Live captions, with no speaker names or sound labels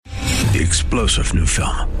The explosive new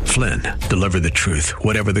film, Flynn, deliver the truth,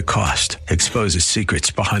 whatever the cost, exposes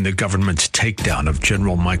secrets behind the government's takedown of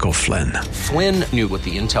General Michael Flynn. Flynn knew what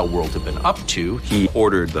the intel world had been up to. He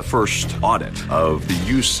ordered the first audit of the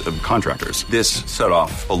use of contractors. This set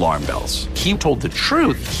off alarm bells. He told the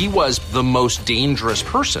truth. He was the most dangerous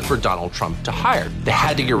person for Donald Trump to hire. They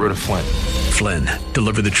had to get rid of Flynn. Flynn,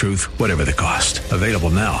 deliver the truth, whatever the cost. Available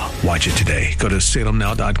now. Watch it today. Go to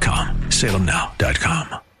salemnow.com.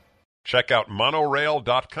 salemnow.com. Check out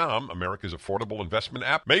Monorail.com, America's affordable investment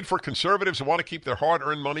app, made for conservatives who want to keep their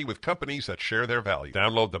hard-earned money with companies that share their value.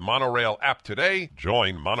 Download the Monorail app today.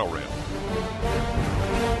 Join Monorail.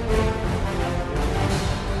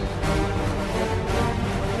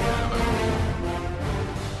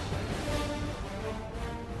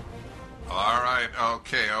 All right,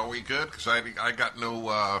 okay, are we good? Because I got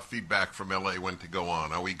no feedback from L.A. when to go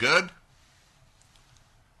on. Are we good?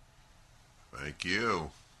 Thank you.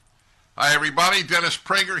 Hi, everybody. Dennis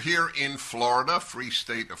Prager here in Florida, free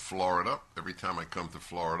state of Florida. Every time I come to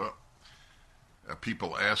Florida,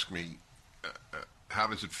 people ask me, how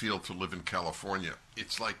does it feel to live in California?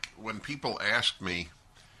 It's like when people asked me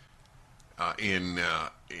in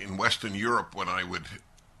Western Europe, when I would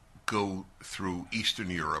go through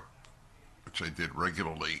Eastern Europe, which I did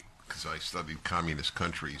regularly because I studied communist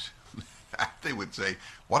countries, they would say,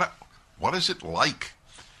 what is it like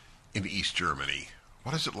in East Germany?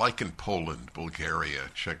 What is it like in Poland, Bulgaria,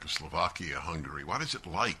 Czechoslovakia, Hungary? What is it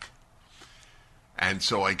like? And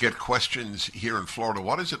so I get questions here in Florida,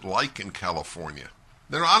 what is it like in California?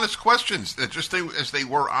 They're honest questions. They're just as they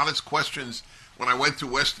were honest questions when I went to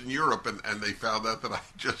Western Europe and they found out that I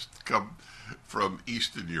just come from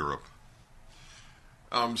Eastern Europe.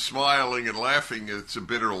 I'm smiling and laughing. It's a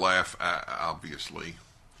bitter laugh, obviously.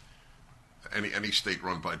 Any state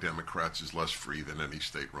run by Democrats is less free than any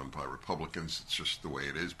state run by Republicans. It's just the way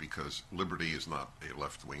it is, because liberty is not a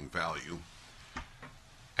left-wing value.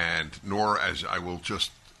 And nor, as I will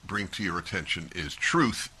just bring to your attention, is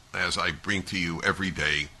truth, as I bring to you every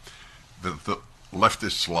day. The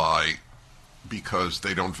leftists lie because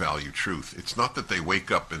they don't value truth. It's not that they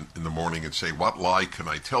wake up in the morning and say, what lie can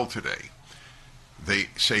I tell today? They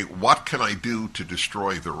say, what can I do to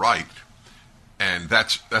destroy the right? And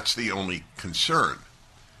that's the only concern.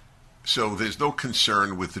 So there's no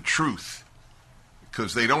concern with the truth,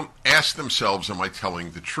 because they don't ask themselves, am I telling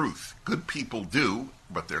the truth? Good people do,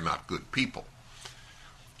 but they're not good people.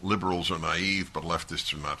 Liberals are naive, but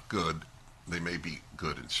leftists are not good. They may be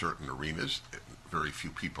good in certain arenas. Very few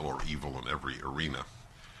people are evil in every arena.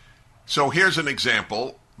 So here's an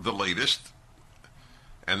example, the latest,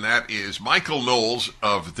 and that is Michael Knowles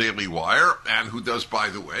of Daily Wire, and who does, by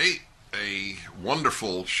the way, a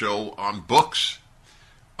wonderful show on books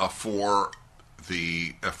for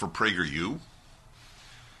PragerU.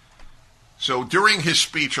 So during his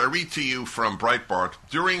speech, I read to you from Breitbart,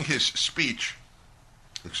 during his speech,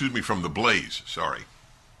 from The Blaze, sorry.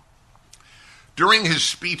 During his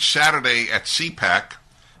speech Saturday at CPAC,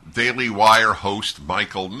 Daily Wire host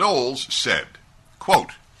Michael Knowles said,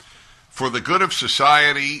 quote, for the good of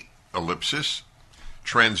society, ellipsis,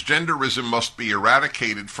 transgenderism must be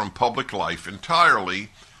eradicated from public life entirely,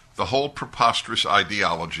 the whole preposterous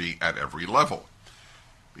ideology at every level.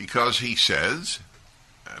 Because he says,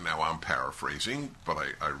 and now I'm paraphrasing, but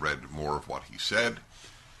I read more of what he said,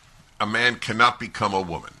 a man cannot become a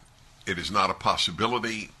woman. It is not a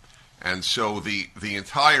possibility, and so the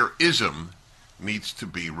entire ism needs to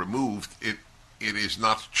be removed. It is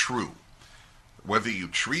not true. Whether you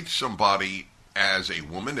treat somebody as a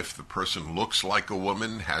woman, if the person looks like a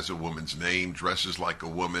woman, has a woman's name, dresses like a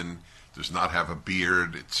woman, does not have a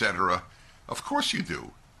beard, etc., of course you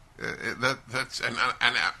do.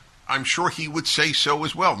 And I'm sure he would say so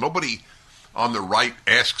as well. Nobody on the right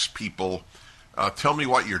asks people, tell me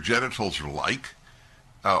what your genitals are like,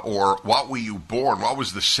 or what were you born, what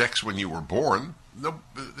was the sex when you were born. No,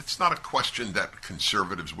 it's not a question that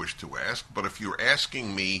conservatives wish to ask, but if you're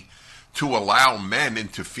asking me to allow men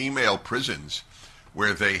into female prisons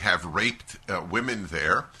where they have raped women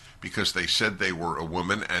there because they said they were a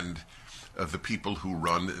woman, and the people who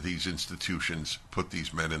run these institutions put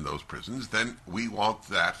these men in those prisons, then we want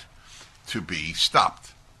that to be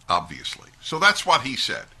stopped, obviously. So that's what he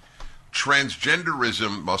said.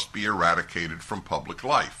 Transgenderism must be eradicated from public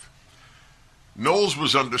life. Knowles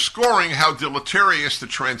was underscoring how deleterious the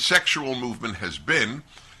transsexual movement has been,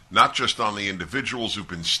 not just on the individuals who've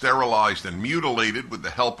been sterilized and mutilated with the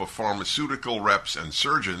help of pharmaceutical reps and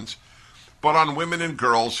surgeons, but on women and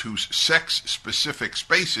girls whose sex-specific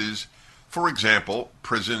spaces, for example,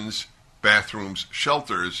 prisons, bathrooms,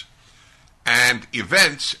 shelters, and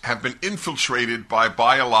events have been infiltrated by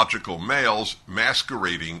biological males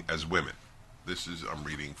masquerading as women. I'm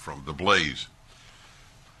reading from The Blaze.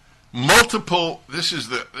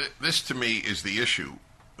 This to me is the issue,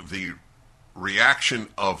 the reaction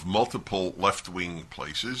of multiple left-wing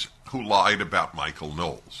places who lied about Michael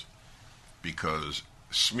Knowles, because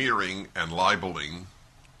smearing and libeling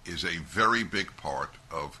is a very big part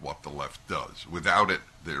of what the left does. Without it,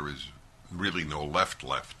 there is really no left.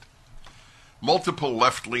 Multiple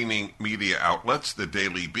left-leaning media outlets, the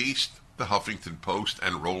Daily Beast, the Huffington Post,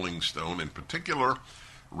 and Rolling Stone in particular,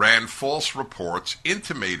 ran false reports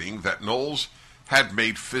intimating that Knowles had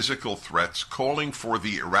made physical threats calling for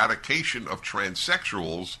the eradication of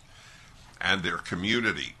transsexuals and their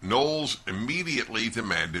community. Knowles immediately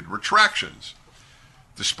demanded retractions.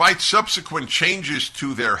 Despite subsequent changes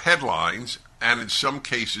to their headlines and in some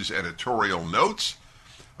cases editorial notes,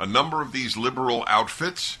 a number of these liberal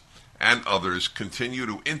outfits and others continue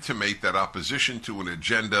to intimate that opposition to an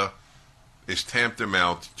agenda is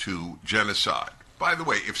tantamount to genocide. By the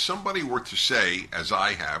way, if somebody were to say, as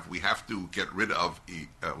I have, we have to get rid of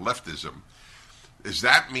leftism, does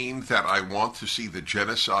that mean that I want to see the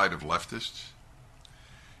genocide of leftists?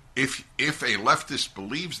 If a leftist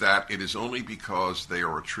believes that, it is only because they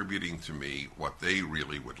are attributing to me what they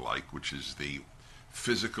really would like, which is the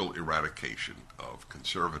physical eradication of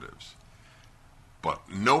conservatives. But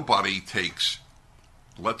nobody takes,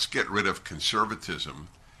 let's get rid of conservatism,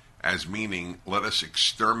 as meaning let us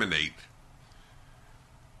exterminate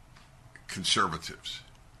conservatives.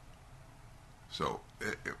 So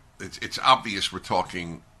it's obvious we're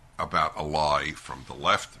talking about a lie from the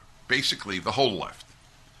left, basically the whole left.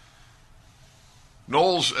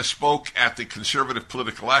 Knowles spoke at the Conservative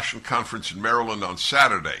Political Action Conference in Maryland on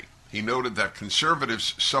Saturday. He noted that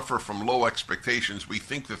conservatives suffer from low expectations. We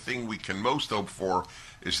think the thing we can most hope for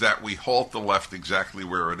is that we halt the left exactly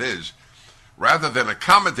where it is, rather than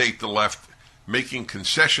accommodate the left, making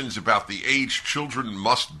concessions about the age children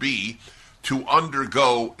must be to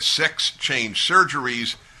undergo sex change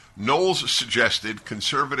surgeries. Knowles suggested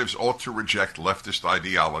conservatives ought to reject leftist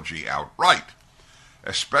ideology outright,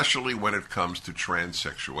 especially when it comes to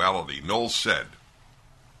transsexuality. Knowles said,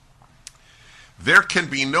 "There can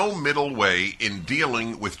be no middle way in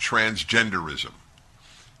dealing with transgenderism.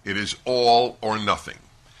 It is all or nothing.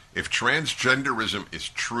 If transgenderism is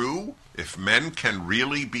true, if men can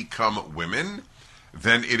really become women,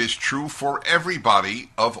 then it is true for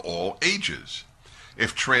everybody of all ages.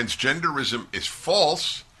 If transgenderism is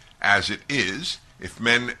false, as it is, if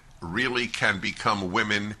men really can become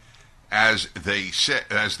women as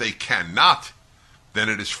they cannot, then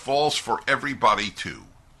it is false for everybody too.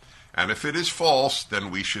 And if it is false,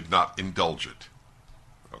 then we should not indulge it."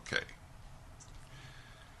 Okay.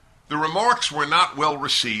 The remarks were not well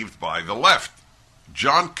received by the left.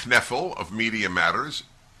 John Kneffel of Media Matters,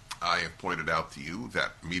 I have pointed out to you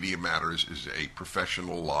that Media Matters is a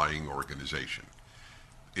professional lying organization.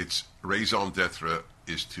 Its raison d'etre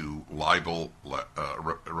is to libel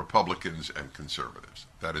Republicans and conservatives.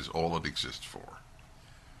 That is all it exists for.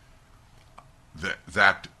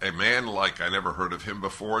 That a man like, I never heard of him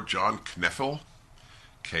before, John Kneffel,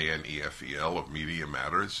 Knefel of Media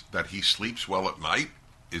Matters, that he sleeps well at night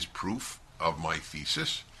is proof of my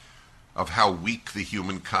thesis of how weak the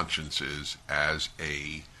human conscience is as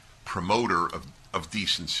a promoter of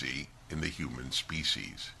decency in the human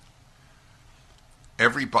species.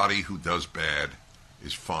 Everybody who does bad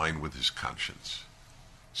is fine with his conscience.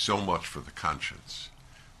 So much for the conscience,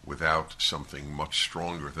 without something much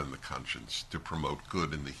stronger than the conscience to promote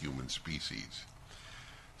good in the human species.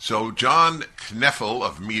 So John Kneffel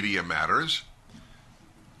of Media Matters,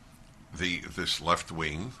 this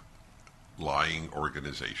left-wing lying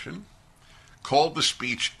organization, called the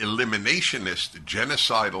speech eliminationist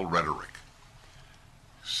genocidal rhetoric.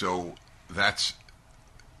 So that's,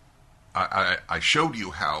 I showed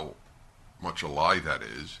you how much a lie that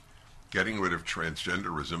is. Getting rid of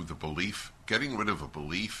transgenderism, the belief, getting rid of a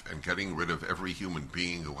belief and getting rid of every human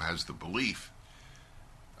being who has the belief,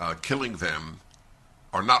 killing them,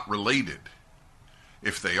 are not related.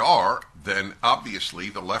 If they are, then obviously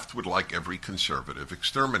the left would like every conservative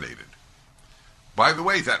exterminated. By the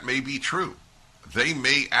way, that may be true. They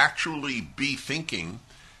may actually be thinking,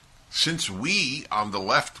 since we on the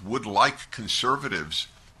left would like conservatives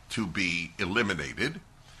to be eliminated,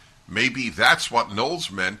 maybe that's what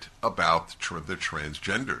Knowles meant about the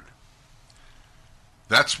transgendered.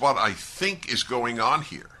 That's what I think is going on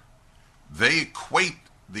here. They equate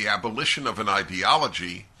the abolition of an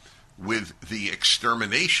ideology with the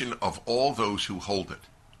extermination of all those who hold it.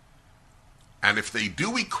 And if they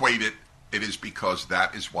do equate it, it is because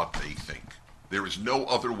that is what they think. There is no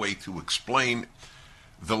other way to explain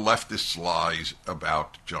the leftists' lies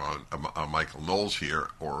about Michael Knowles here,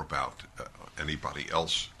 or about anybody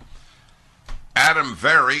else. Adam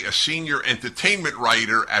Vary, a senior entertainment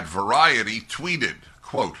writer at Variety, tweeted,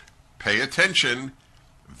 quote, "Pay attention,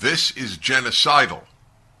 this is genocidal."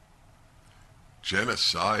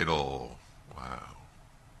 Genocidal. Wow.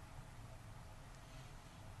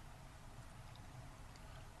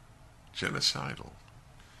 Genocidal.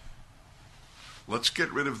 Let's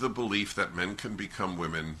get rid of the belief that men can become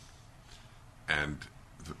women, and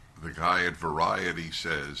the guy at Variety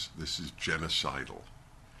says this is genocidal.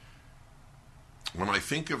 When I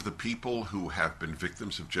think of the people who have been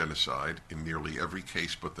victims of genocide, in nearly every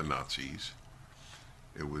case but the Nazis,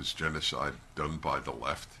 it was genocide done by the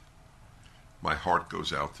left, my heart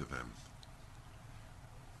goes out to them.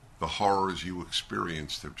 The horrors you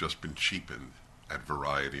experienced have just been cheapened at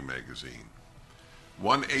Variety magazine.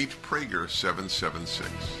 1-8-PRAGER-776.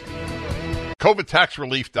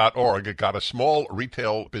 COVIDTaxRelief.org got a small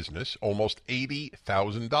retail business almost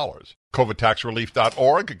 $80,000.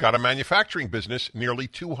 COVIDTaxRelief.org got a manufacturing business nearly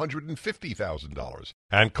 $250,000.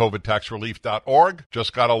 And COVIDTaxRelief.org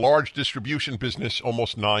just got a large distribution business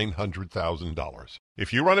almost $900,000.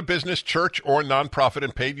 If you run a business, church, or nonprofit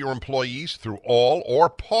and paid your employees through all or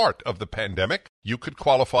part of the pandemic, you could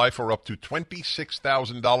qualify for up to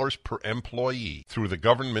 $26,000 per employee through the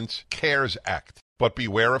government's CARES Act. But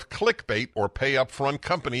beware of clickbait or pay-up-front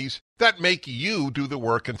companies that make you do the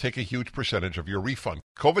work and take a huge percentage of your refund.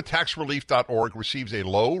 COVIDTaxRelief.org receives a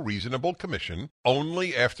low, reasonable commission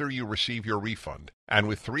only after you receive your refund. And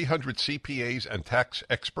with 300 CPAs and tax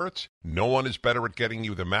experts, no one is better at getting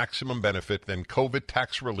you the maximum benefit than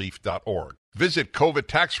COVIDTaxRelief.org. Visit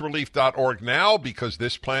COVIDTaxRelief.org now because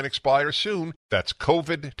this plan expires soon. That's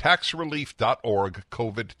COVIDTaxRelief.org,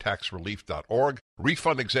 COVIDTaxRelief.org.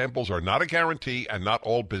 Refund examples are not a guarantee and not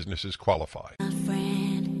all businesses qualify.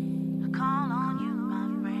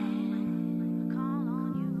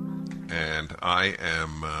 And I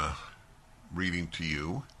am reading to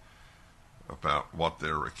you about what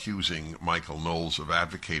they're accusing Michael Knowles of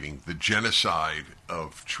advocating, the genocide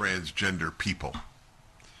of transgender people.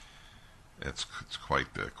 It's quite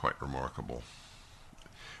remarkable,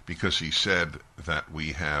 because he said that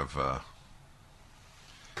we have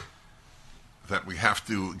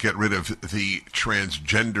to get rid of the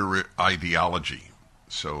transgender ideology.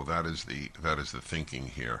 So that is the thinking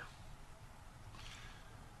here.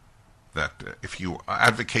 That if you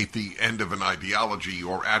advocate the end of an ideology,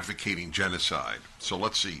 you're advocating genocide. So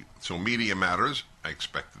let's see. So Media Matters, I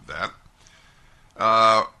expected that.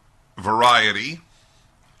 Variety.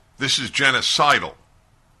 This is genocidal.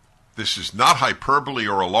 This is not hyperbole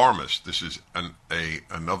or alarmist. This is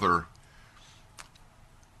another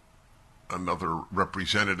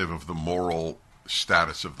representative of the moral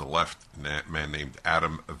status of the left, man named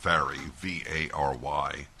Adam Vary,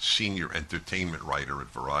 V-A-R-Y, senior entertainment writer at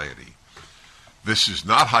Variety. This is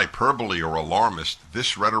not hyperbole or alarmist.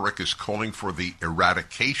 This rhetoric is calling for the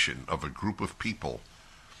eradication of a group of people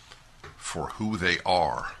for who they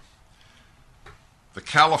are. The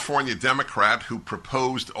California Democrat who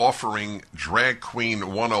proposed offering Drag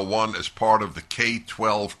Queen 101 as part of the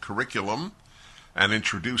K-12 curriculum and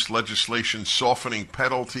introduced legislation softening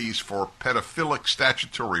penalties for pedophilic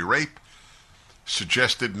statutory rape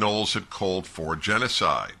suggested Knowles had called for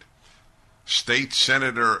genocide. State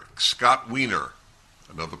Senator Scott Wiener,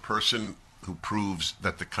 another person who proves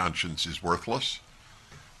that the conscience is worthless,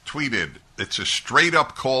 tweeted, "It's a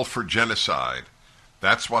straight-up call for genocide.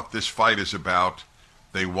 That's what this fight is about.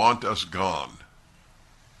 They want us gone."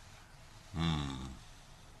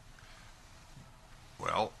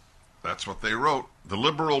 Well, that's what they wrote. The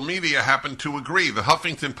liberal media happened to agree. The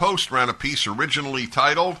Huffington Post ran a piece originally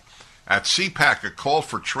titled, "At CPAC, a call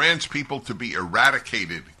for trans people to be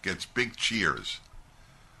eradicated," gets big cheers.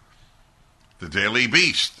 The Daily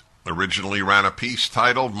Beast originally ran a piece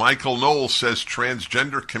titled, "Michael Knowles says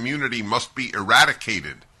transgender community must be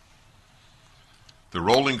eradicated." The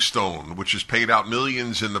Rolling Stone, which has paid out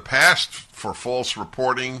millions in the past for false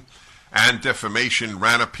reporting and defamation,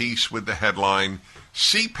 ran a piece with the headline,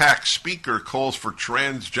 "CPAC speaker calls for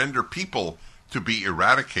transgender people to be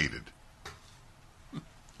eradicated."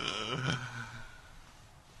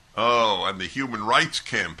 And the Human Rights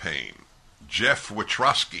Campaign, Jeff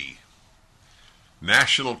Witrowski,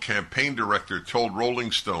 national campaign director, told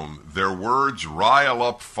Rolling Stone their words rile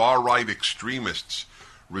up far-right extremists,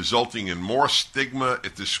 resulting in more stigma,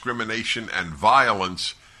 discrimination, and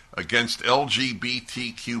violence against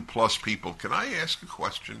LGBTQ plus people. Can I ask a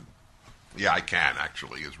question? Yeah, I can,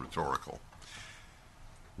 actually. It's rhetorical.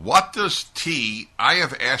 What does T, I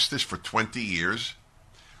have asked this for 20 years,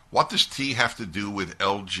 what does T have to do with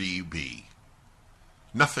LGB?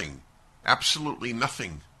 Nothing. Absolutely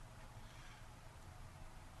nothing.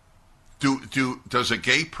 Does a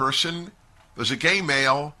gay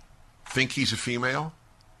male think he's a female?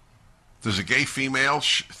 Does a gay female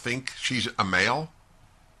think she's a male?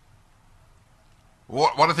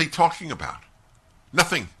 What are they talking about?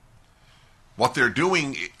 Nothing. What they're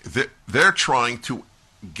doing, they're trying to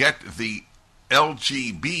get the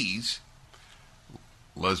LGBs,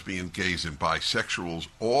 lesbian, gays, and bisexuals,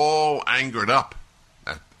 all angered up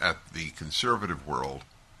at the conservative world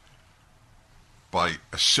by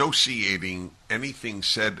associating anything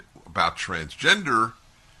said about transgender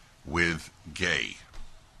with gay.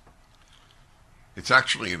 It's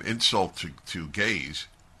actually an insult to gays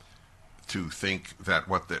to think that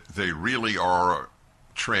what they really are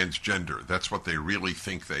transgender. That's what they really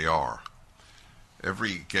think they are.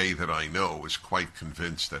 Every gay that I know is quite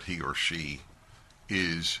convinced that he or she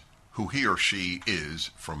is who he or she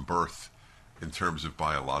is from birth in terms of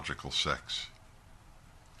biological sex.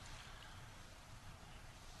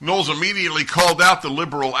 Knowles immediately called out the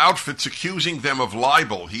liberal outfits, accusing them of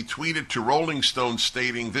libel. He tweeted to Rolling Stone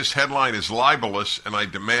stating, "This headline is libelous and I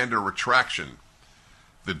demand a retraction."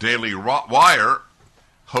 The Daily Wire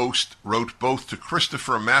host wrote both to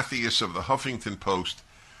Christopher Mathias of the Huffington Post,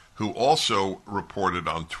 who also reported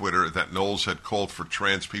on Twitter that Knowles had called for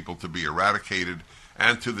trans people to be eradicated,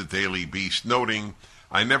 and to the Daily Beast, noting,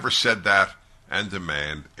 "I never said that and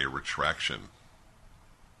demand a retraction."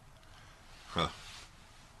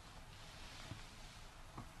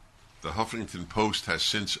 The Huffington Post has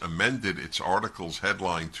since amended its article's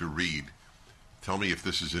headline to read, tell me if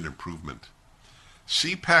this is an improvement,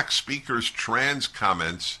 "CPAC speaker's trans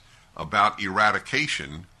comments about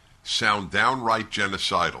eradication sound downright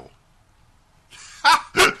genocidal."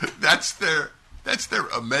 That's their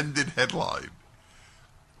amended headline.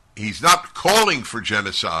 He's not calling for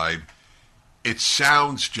genocide. It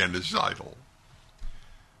sounds genocidal.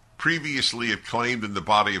 Previously, it claimed in the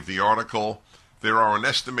body of the article, there are an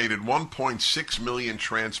estimated 1.6 million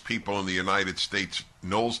trans people in the United States.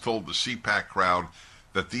 Knowles told the CPAC crowd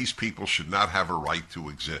that these people should not have a right to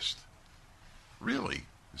exist. Really?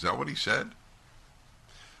 Is that what he said?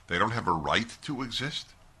 They don't have a right to exist?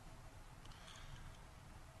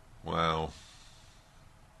 Well,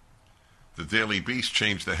 the Daily Beast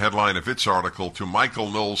changed the headline of its article to "Michael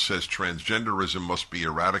Knowles says transgenderism must be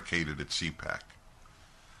eradicated at CPAC."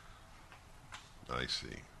 I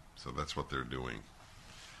see. So that's what they're doing.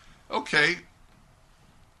 Okay.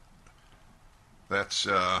 That's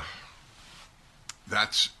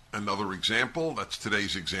another example. That's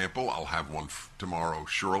today's example. I'll have one tomorrow,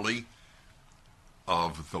 surely,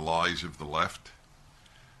 of the lies of the left.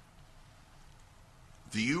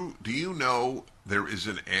 Do you know there is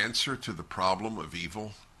an answer to the problem of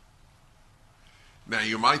evil? Now,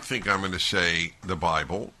 you might think I'm going to say the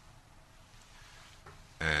Bible,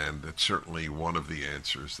 and it's certainly one of the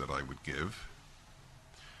answers that I would give.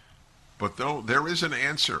 But though there is an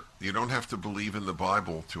answer, you don't have to believe in the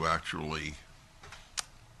Bible to actually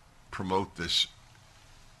promote this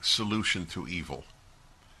solution to evil.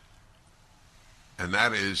 And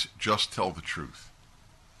that is, just tell the truth.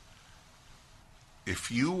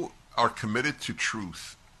 If you are committed to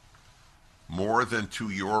truth more than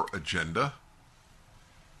to your agenda,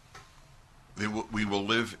 we will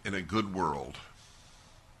live in a good world.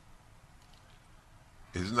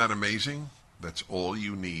 Isn't that amazing? That's all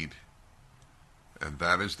you need. And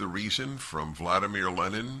that is the reason, from Vladimir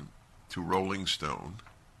Lenin to Rolling Stone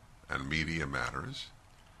and Media Matters,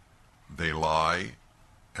 they lie,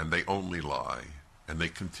 and they only lie, and they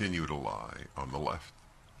continue to lie on the left.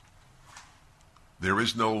 There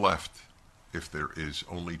is no left if there is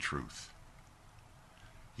only truth.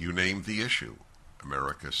 You named the issue.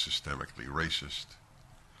 America's systemically racist.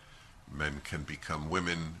 Men can become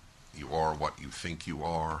women. You are what you think you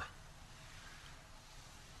are.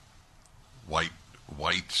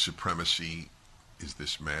 White supremacy is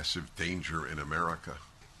this massive danger in America.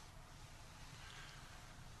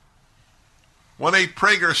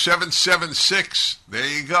 1-8-PRAGER-776. There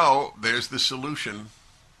you go. There's the solution.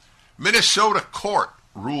 Minnesota court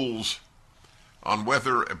rules on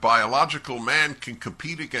whether a biological man can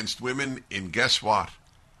compete against women in, guess what?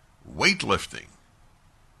 Weightlifting.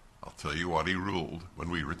 I'll tell you what he ruled when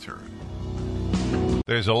we return.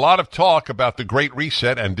 There's a lot of talk about the Great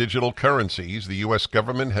Reset and digital currencies. The U.S.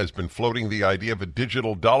 government has been floating the idea of a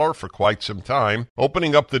digital dollar for quite some time,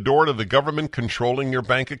 opening up the door to the government controlling your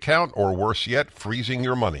bank account, or worse yet, freezing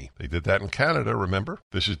your money. They did that in Canada, remember?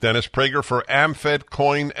 This is Dennis Prager for AmFed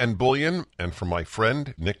Coin and Bullion, and for my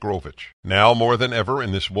friend Nick Grovich. Now more than ever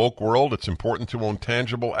in this woke world, it's important to own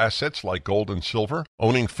tangible assets like gold and silver.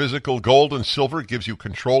 Owning physical gold and silver gives you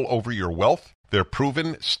control over your wealth. They're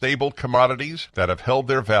proven, stable commodities that have held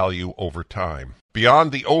their value over time,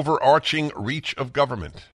 beyond the overarching reach of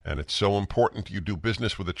government. And it's so important you do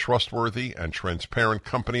business with a trustworthy and transparent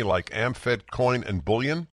company like AmFed Coin and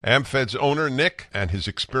Bullion. AmFed's owner, Nick, and his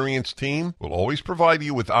experienced team will always provide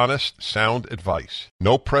you with honest, sound advice.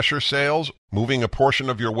 No pressure sales. Moving a portion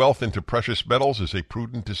of your wealth into precious metals is a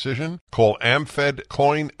prudent decision. Call AmFed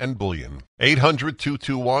Coin and Bullion.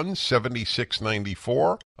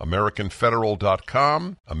 800-221-7694.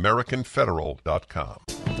 AmericanFederal.com. AmericanFederal.com.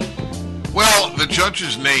 Well, the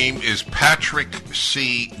judge's name is Patrick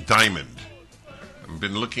C. Diamond. I've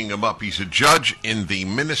been looking him up. He's a judge in the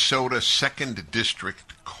Minnesota 2nd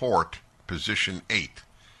District Court, Position 8.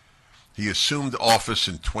 He assumed office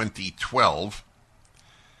in 2012,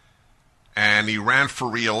 and he ran for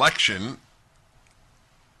re-election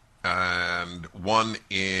and won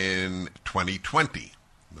in 2020,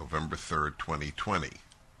 November 3rd, 2020.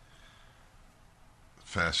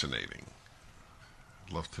 Fascinating.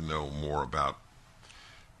 I'd love to know more about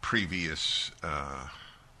previous...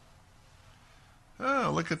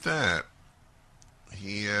 oh, look at that.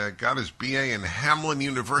 He got his BA in Hamline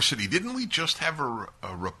University. Didn't we just have a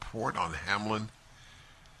report on Hamline?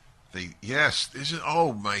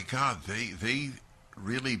 Oh my God, they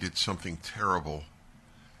really did something terrible.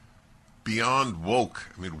 Beyond woke.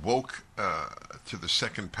 I mean, woke to the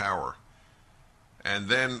second power. And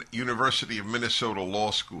then University of Minnesota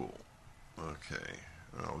Law School. Okay.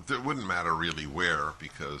 Well, it wouldn't matter really where,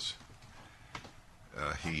 because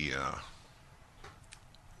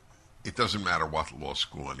it doesn't matter what law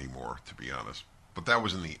school anymore, to be honest. But that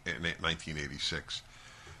was in 1986.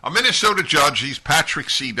 A Minnesota judge, he's Patrick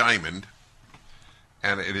C. Diamond,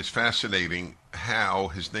 and it is fascinating how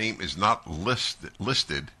his name is not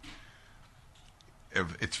listed.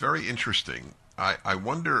 It's very interesting. I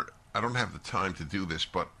wonder, I don't have the time to do this,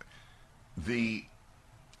 but the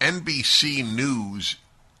NBC News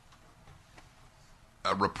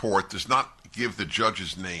report does not give the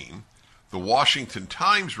judge's name. The Washington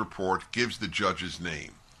Times report gives the judge's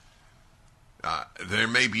name. There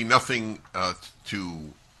may be nothing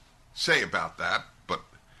to say about that, but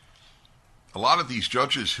a lot of these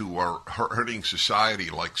judges who are hurting society,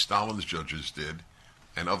 like Stalin's judges did,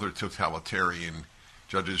 and other totalitarian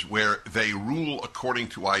judges, where they rule according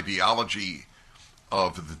to ideology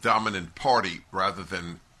of the dominant party rather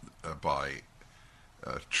than by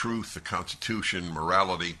truth, the Constitution,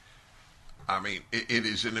 morality. I mean, it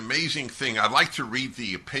is an amazing thing. I'd like to read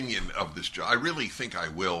the opinion of this judge. I really think I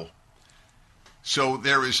will. So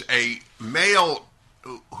there is a male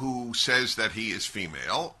who says that he is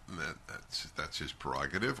female. That's his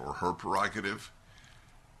prerogative or her prerogative.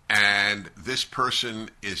 And this person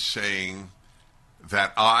is saying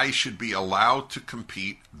that I should be allowed to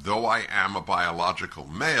compete, though I am a biological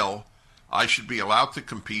male, I should be allowed to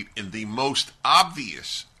compete in the most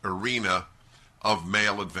obvious arena of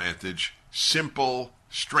male advantage, simple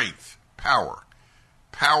strength, power,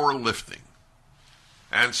 powerlifting.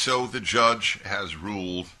 And so the judge has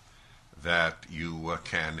ruled that you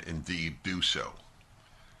can indeed do so.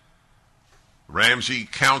 Ramsey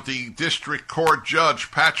County District Court Judge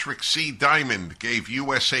Patrick C. Diamond gave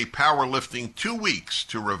USA Powerlifting 2 weeks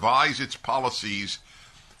to revise its policies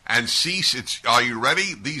and cease its, are you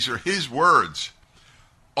ready? These are his words,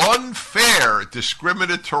 unfair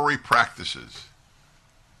discriminatory practices.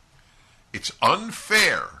 It's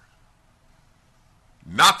unfair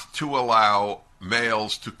not to allow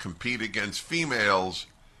males to compete against females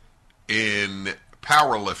in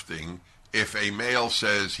powerlifting if a male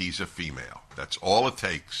says he's a female. That's all it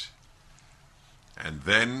takes. And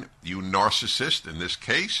then you narcissist, in this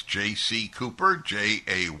case, J.C. Cooper,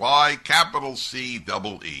 J-A-Y, capital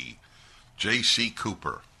C-double-E. J.C.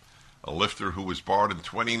 Cooper, a lifter who was barred in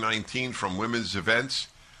 2019 from women's events.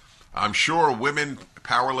 I'm sure women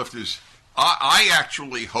powerlifters, I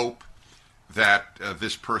actually hope that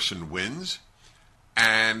this person wins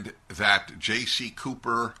and that J.C.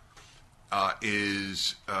 Cooper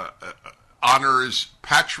honors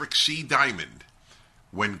Patrick C. Diamond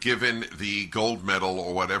when given the gold medal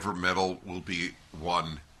or whatever medal will be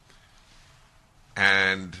won.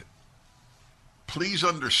 And please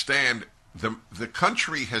understand, the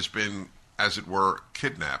country has been, as it were,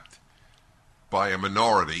 kidnapped. by a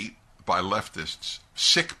minority, by leftists,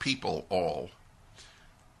 sick people all,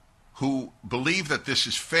 who believe that this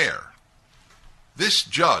is fair. This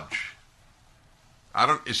judge,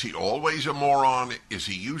 is he always a moron? Is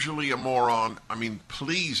he usually a moron? I mean,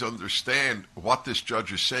 please understand what this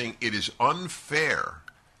judge is saying. It is unfair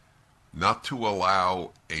not to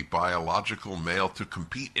allow a biological male to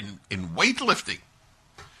compete in weightlifting.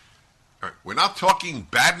 All right, we're not talking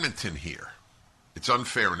badminton here. It's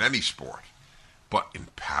unfair in any sport. But in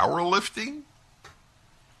powerlifting?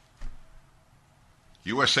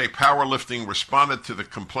 USA Powerlifting responded to the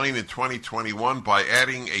complaint in 2021 by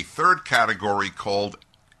adding a third category called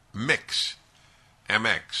Mix,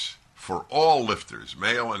 MX, for all lifters,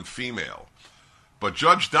 male and female. But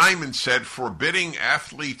Judge Diamond said forbidding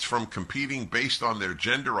athletes from competing based on their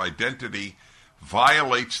gender identity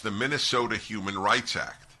violates the Minnesota Human Rights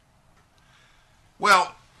Act.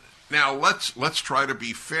 Well, now let's try to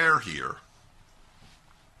be fair here.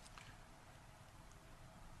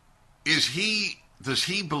 Does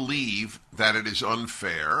he believe that it is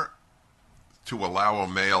unfair to allow a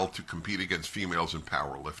male to compete against females in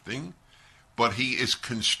powerlifting, but he is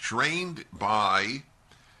constrained by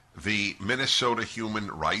the Minnesota Human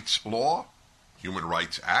Rights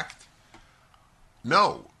Act?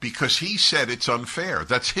 No, because he said it's unfair.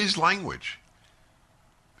 That's his language.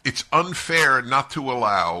 It's unfair not to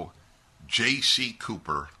allow J.C.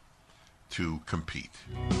 Cooper to compete.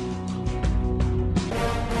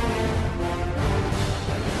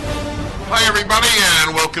 Hi, everybody,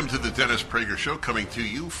 and welcome to the Dennis Prager Show, coming to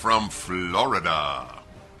you from Florida.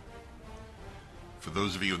 For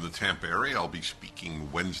those of you in the Tampa area, I'll be speaking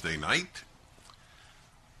Wednesday night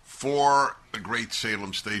for the great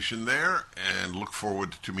Salem station there, and look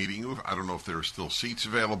forward to meeting you. I don't know if there are still seats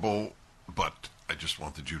available, but I just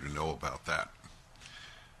wanted you to know about that.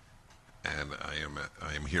 And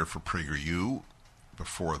I am here for PragerU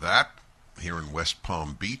before that, here in West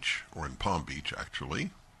Palm Beach, or in Palm Beach,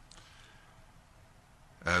 actually,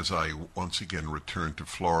 as I once again return to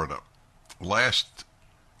Florida. Last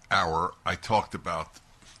hour, I talked about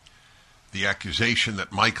the accusation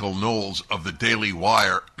that Michael Knowles of the Daily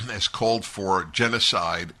Wire has called for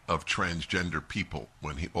genocide of transgender people,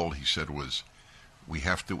 when all he said was, we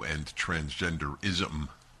have to end transgenderism.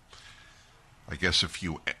 I guess if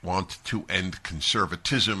you want to end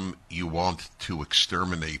conservatism, you want to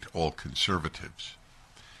exterminate all conservatives.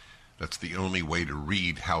 That's the only way to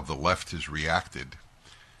read how the left has reacted.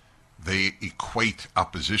 They equate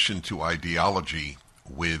opposition to ideology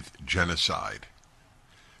with genocide,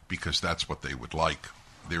 because that's what they would like.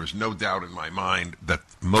 There is no doubt in my mind that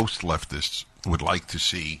most leftists would like to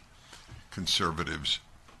see conservatives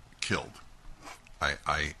killed.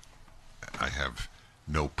 I have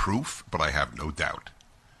no proof, but I have no doubt.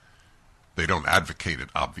 They don't advocate it,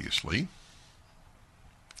 obviously.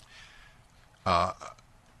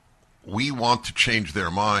 We want to change their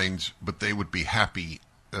minds, but they would be happy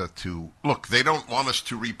look, they don't want us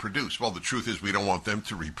to reproduce. Well, the truth is we don't want them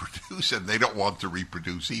to reproduce, and they don't want to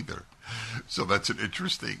reproduce either. So that's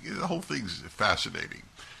the whole thing's fascinating.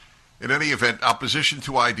 In any event, opposition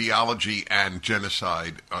to ideology and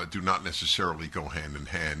genocide do not necessarily go hand in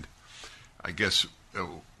hand. I guess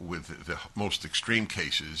with the most extreme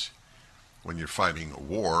cases, when you're fighting a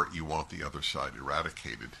war, you want the other side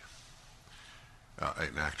eradicated,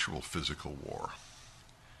 an actual physical war.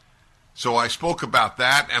 So I spoke about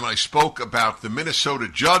that, and I spoke about the Minnesota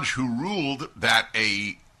judge who ruled that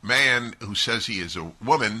a man who says he is a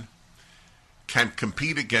woman can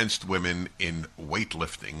compete against women in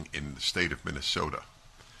weightlifting in the state of Minnesota.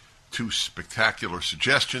 Two spectacular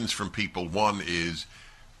suggestions from people. One is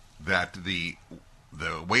that the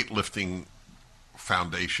weightlifting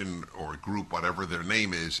foundation or group, whatever their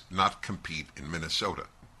name is, not compete in Minnesota.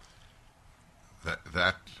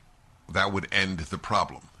 That would end the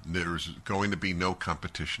problem. There's going to be no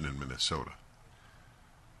competition in Minnesota.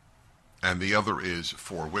 And the other is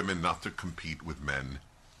for women not to compete with men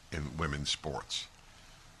in women's sports.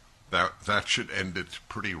 That should end it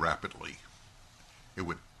pretty rapidly. It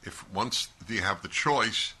would, if once you have the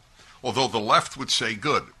choice, although the left would say,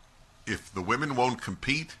 good, if the women won't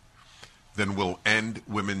compete, then we'll end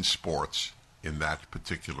women's sports in that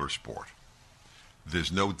particular sport.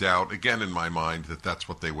 There's no doubt, again, in my mind, that that's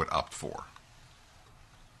what they would opt for.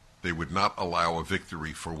 They would not allow a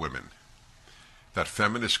victory for women. That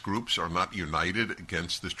feminist groups are not united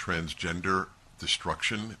against this transgender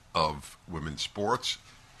destruction of women's sports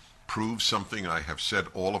proves something I have said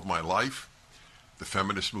all of my life. The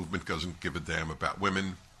feminist movement doesn't give a damn about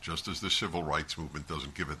women, just as the civil rights movement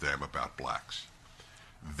doesn't give a damn about blacks.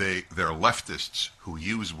 They're leftists who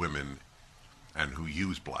use women and who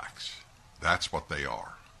use blacks. That's what they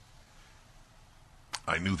are.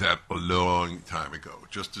 I knew that a long time ago,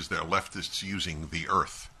 just as they're leftists using the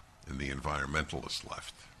earth in the environmentalist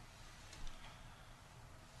left.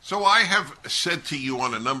 So I have said to you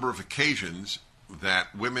on a number of occasions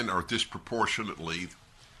that women are disproportionately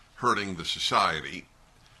hurting the society.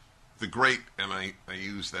 The great, and I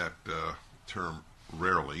use that term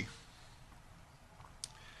rarely,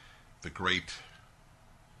 the great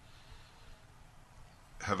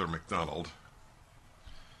Heather McDonald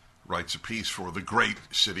writes a piece for the Great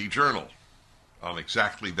City Journal on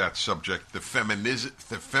exactly that subject. The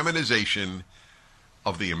feminization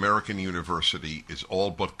of the American university is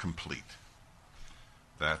all but complete.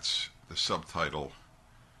 That's the subtitle.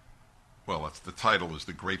 Well, the title is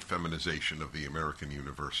The Great Feminization of the American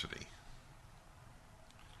University.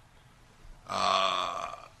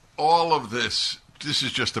 All of this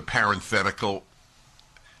is just a parenthetical.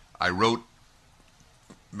 I wrote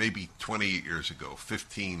maybe 28 years ago,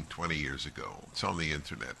 15, 20 years ago. It's on the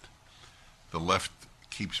internet. The left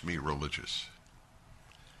keeps me religious.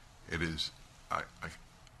 It is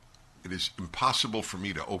impossible for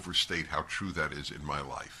me to overstate how true that is in my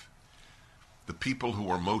life. The people who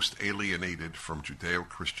are most alienated from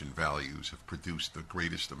Judeo-Christian values have produced the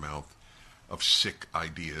greatest amount of sick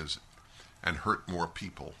ideas and hurt more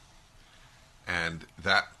people. And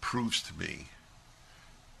that proves to me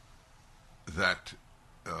that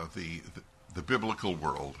the biblical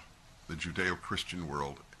world, the Judeo-Christian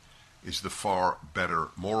world, is the far better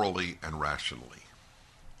morally and rationally.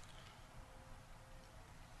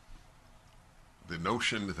 The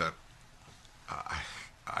notion that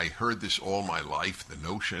I heard this all my life, the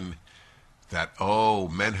notion that,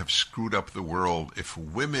 men have screwed up the world. If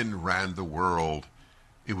women ran the world,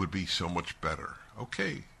 it would be so much better.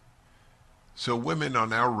 Okay. So women are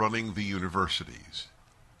now running the universities.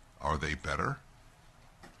 Are they better?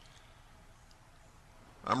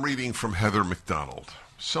 I'm reading from Heather McDonald.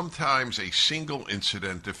 Sometimes a single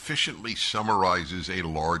incident efficiently summarizes a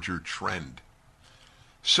larger trend.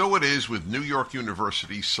 So it is with New York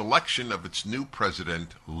University's selection of its new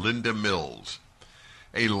president, Linda Mills,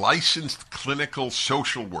 a licensed clinical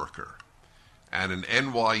social worker and an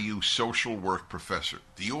NYU social work professor.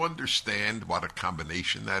 Do you understand what a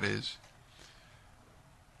combination that is?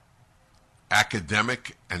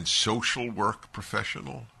 Academic and social work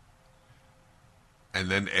professional, and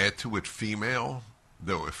then add to it female,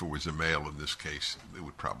 though if it was a male in this case, it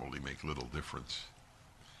would probably make little difference.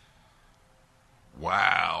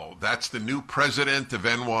 Wow, that's the new president of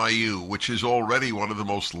NYU, which is already one of the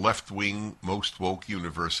most left-wing, most woke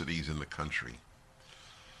universities in the country.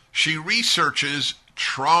 She researches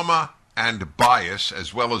trauma and bias,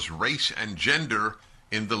 as well as race and gender,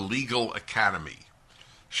 in the legal academy.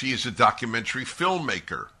 She is a documentary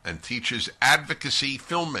filmmaker and teaches advocacy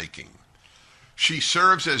filmmaking. She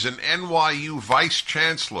serves as an NYU vice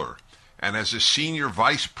chancellor and as a senior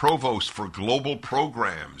vice provost for global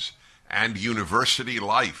programs and university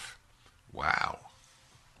life. Wow.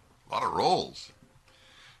 A lot of roles.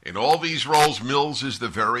 In all these roles, Mills is the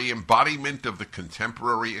very embodiment of the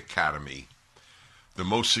contemporary academy. The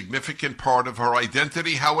most significant part of her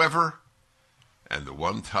identity, however, and the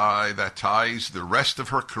one tie that ties the rest of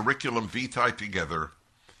her curriculum vitae together,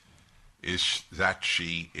 is that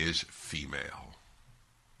she is female.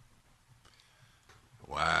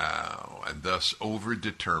 Wow. And thus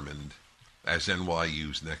overdetermined as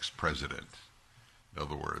NYU's next president. In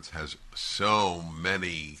other words, has so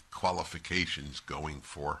many qualifications going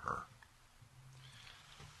for her.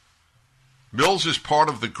 Mills is part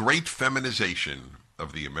of the great feminization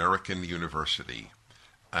of the American university,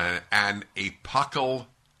 an epochal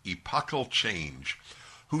change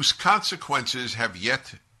whose consequences have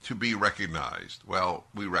yet to be recognized. Well,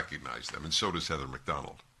 we recognize them, and so does Heather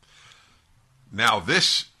McDonald. Now,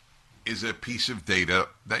 this is a piece of data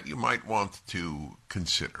that you might want to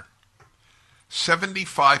consider.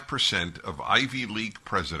 75% of Ivy League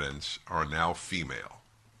presidents are now female.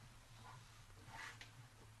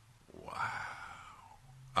 Wow.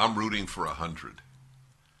 I'm rooting for 100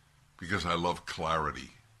 because I love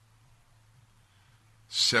clarity.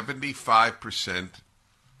 75%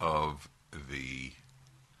 of the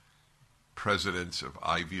presidents of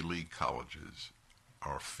Ivy League colleges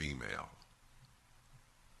are female.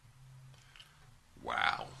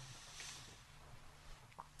 Wow.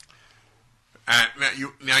 And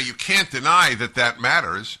now you can't deny that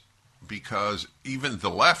matters, because even the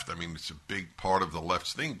left, I mean, it's a big part of the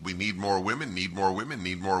left's thing. We need more women, need more women,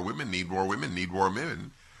 need more women, need more women, need more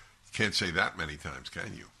women. You can't say that many times,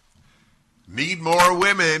 can you? Need more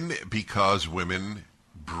women because women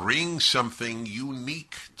bring something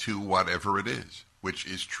unique to whatever it is, which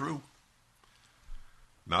is true.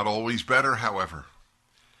 Not always better, however.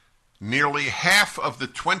 Nearly half of the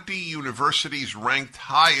 20 universities ranked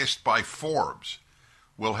highest by Forbes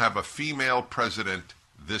will have a female president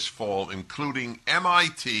this fall, including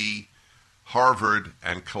MIT, Harvard,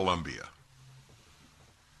 and Columbia.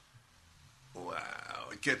 Wow,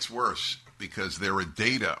 it gets worse because there are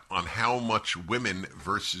data on how much women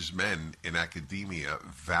versus men in academia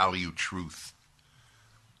value truth.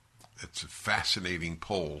 It's a fascinating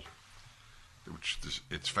poll,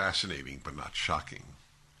 it's fascinating but not shocking.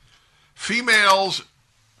 Females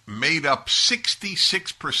made up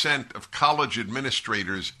 66% of college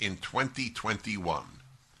administrators in 2021.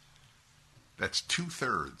 That's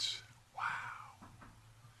 2/3. Wow.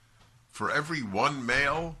 For every one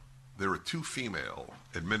male, there are 2 female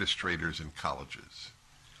administrators in colleges.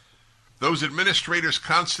 Those administrators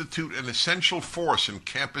constitute an essential force in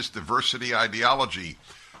campus diversity ideology,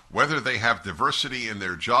 whether they have diversity in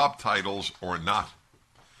their job titles or not.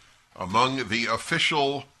 Among the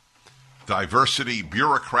official diversity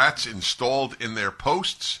bureaucrats installed in their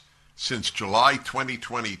posts since July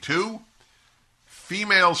 2022,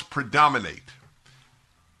 females predominate.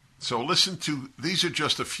 So listen to, these are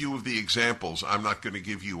just a few of the examples. I'm not going to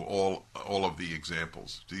give you all of the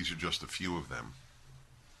examples. These are just a few of them.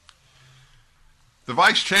 The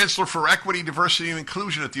Vice Chancellor for Equity, Diversity, and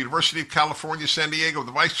Inclusion at the University of California, San Diego.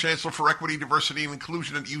 The Vice Chancellor for Equity, Diversity, and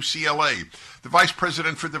Inclusion at UCLA. The Vice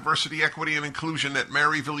President for Diversity, Equity, and Inclusion at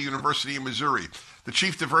Maryville University in Missouri. The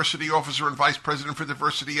Chief Diversity Officer and Vice President for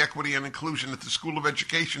Diversity, Equity, and Inclusion at the School of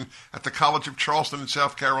Education at the College of Charleston in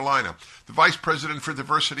South Carolina. The Vice President for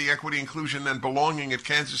Diversity, Equity, Inclusion, and Belonging at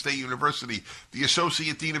Kansas State University. The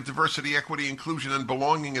Associate Dean of Diversity, Equity, Inclusion, and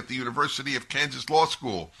Belonging at the University of Kansas Law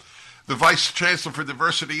School. The Vice Chancellor for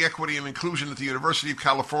Diversity, Equity, and Inclusion at the University of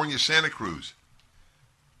California, Santa Cruz.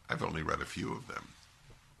 I've only read a few of them.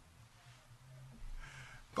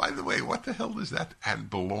 By the way, what the hell does that and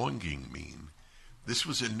belonging mean? This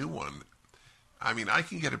was a new one. I mean, I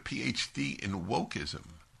can get a PhD in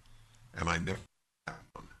wokeism, and I never had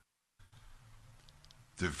one.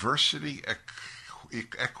 Diversity,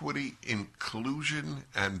 equity, inclusion,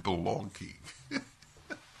 and belonging.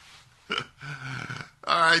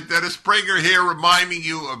 All right, Dennis Prager here reminding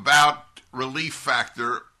you about Relief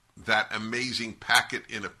Factor, that amazing packet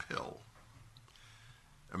in a pill.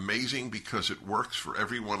 Amazing because it works for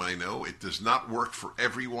everyone I know. It does not work for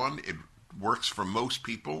everyone. It works for most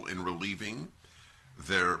people in relieving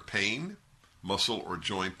their pain, muscle or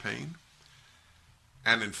joint pain.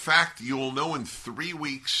 And in fact, you'll know in 3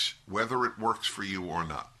 weeks whether it works for you or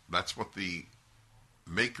not. That's what the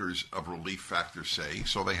makers of Relief Factor say.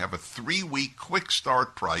 So they have a 3-week quick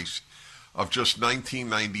start price of just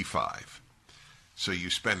 $19.95. So you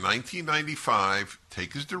spend $19.95,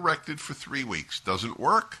 take as directed for 3 weeks. Doesn't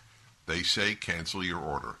work, they say cancel your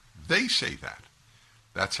order. They say that.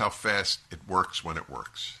 That's how fast it works when it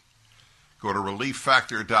works. Go to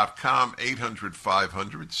ReliefFactor.com,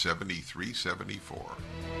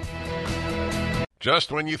 800-500-7374.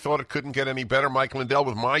 Just when you thought it couldn't get any better, Mike Lindell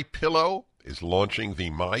with MyPillow is launching the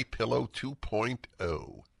MyPillow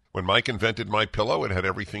 2.0. When Mike invented MyPillow, it had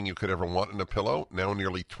everything you could ever want in a pillow. Now,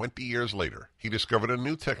 nearly 20 years later, he discovered a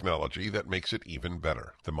new technology that makes it even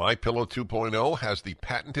better. The MyPillow 2.0 has the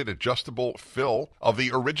patented adjustable fill of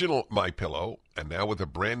the original MyPillow, and now with a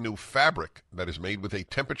brand new fabric that is made with a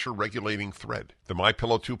temperature-regulating thread. The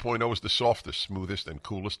MyPillow 2.0 is the softest, smoothest, and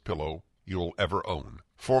coolest pillow you'll ever own.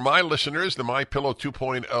 For my listeners, the MyPillow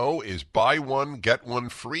 2.0 is buy one, get one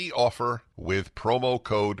free offer with promo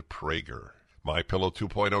code Prager. MyPillow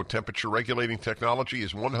 2.0 temperature-regulating technology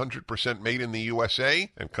is 100% made in the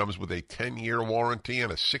USA and comes with a 10-year warranty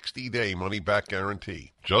and a 60-day money-back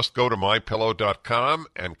guarantee. Just go to MyPillow.com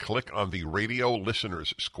and click on the radio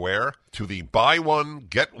listeners square to the buy one,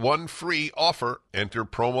 get one free offer. Enter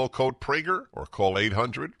promo code Prager or call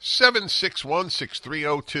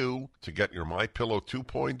 800-761-6302 to get your MyPillow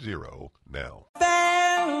 2.0 now.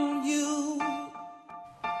 Found you.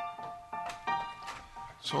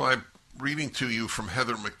 So I'm reading to you from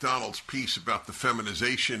Heather McDonald's piece about the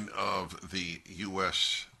feminization of the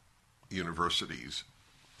U.S. universities.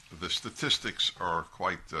 The statistics are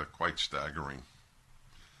quite staggering.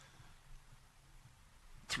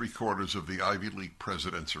 3/4 of the Ivy League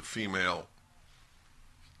presidents are female,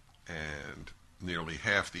 and nearly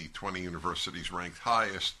half the 20 universities ranked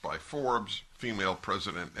highest by Forbes. Female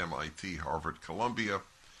president, MIT, Harvard, Columbia.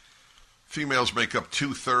 Females make up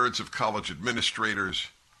 2/3 of college administrators,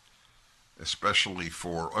 especially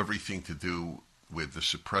for everything to do with the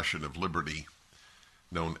suppression of liberty,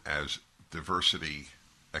 known as diversity,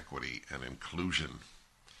 equity, and inclusion.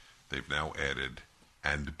 They've now added,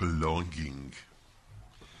 and belonging.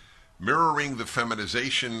 Mirroring the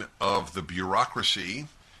feminization of the bureaucracy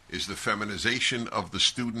is the feminization of the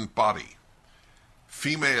student body.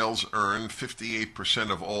 Females earn 58%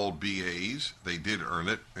 of all BAs. They did earn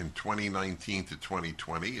it in 2019 to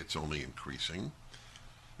 2020. It's only increasing.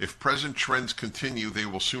 If present trends continue, they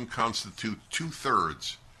will soon constitute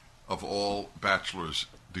 2/3 of all bachelor's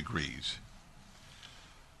degrees.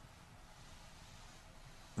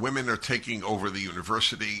 Women are taking over the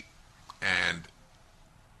university, and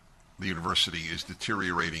the university is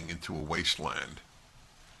deteriorating into a wasteland.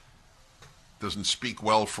 Doesn't speak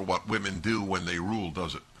well for what women do when they rule,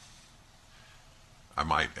 does it? I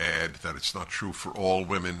might add that it's not true for all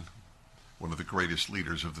women. One of the greatest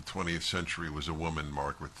leaders of the 20th century was a woman,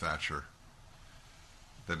 Margaret Thatcher.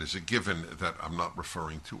 That is a given that I'm not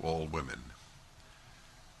referring to all women.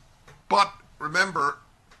 But remember,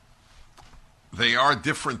 they are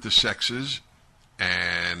different, the sexes,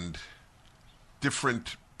 and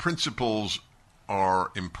different principles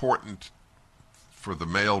are important for the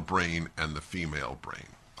male brain and the female brain.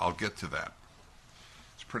 I'll get to that.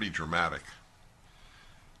 It's pretty dramatic.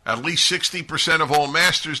 At least 60% of all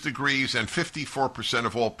master's degrees and 54%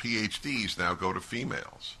 of all PhDs now go to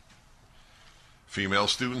females. Female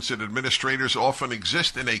students and administrators often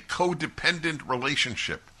exist in a codependent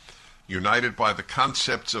relationship, united by the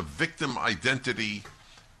concepts of victim identity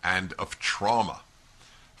and of trauma.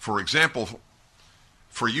 For example,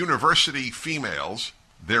 for university females,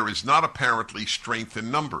 there is not apparently strength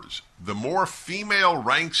in numbers. The more female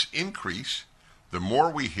ranks increase, the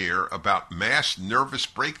more we hear about mass nervous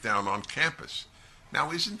breakdown on campus.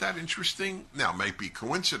 Now, isn't that interesting? Now, it may be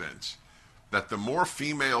coincidence that the more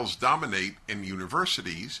females dominate in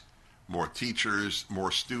universities, more teachers,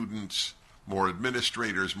 more students, more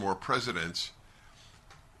administrators, more presidents,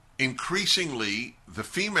 increasingly the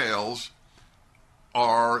females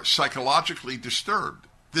are psychologically disturbed.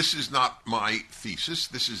 This is not my thesis.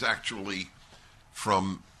 This is actually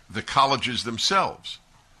from the colleges themselves.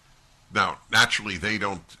 Now, naturally, they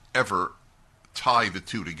don't ever tie the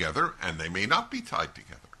two together, and they may not be tied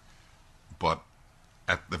together. But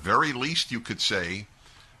at the very least, you could say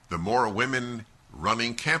the more women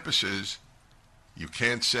running campuses, you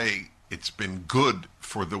can't say it's been good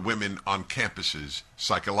for the women on campuses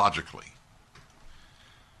psychologically.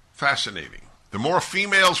 Fascinating. The more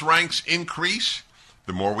females' ranks increase,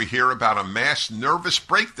 the more we hear about a mass nervous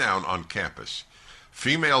breakdown on campus.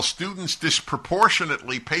 Female students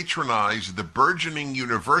disproportionately patronize the burgeoning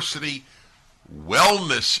university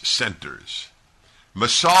wellness centers,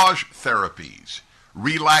 massage therapies,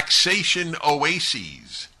 relaxation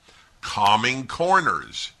oases, calming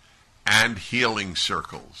corners, and healing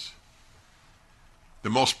circles. The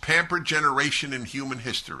most pampered generation in human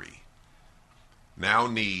history now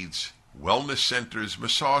needs wellness centers,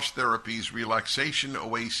 massage therapies, relaxation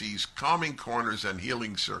oases, calming corners, and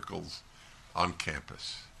healing circles on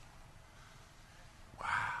campus. Wow.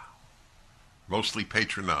 Mostly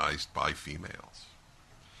patronized by females.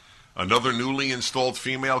 Another newly installed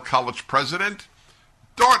female college president,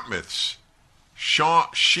 Dartmouth's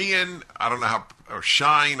Shine, I don't know how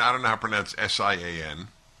to pronounce S-I-A-N,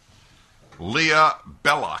 Leah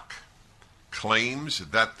Belloc, claims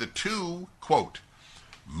that the two, quote,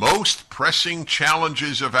 most pressing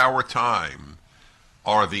challenges of our time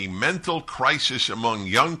are the mental crisis among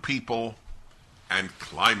young people and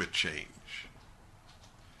climate change.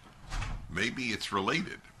 Maybe it's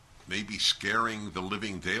related. Maybe scaring the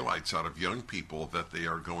living daylights out of young people that they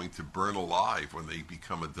are going to burn alive when they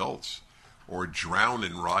become adults or drown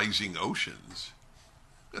in rising oceans.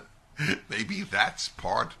 Maybe that's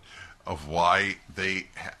part of why they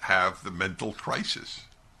have the mental crisis.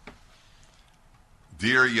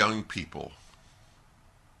 Dear young people,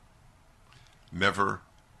 never,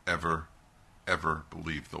 ever, ever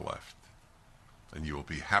believe the left. And you will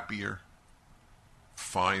be happier,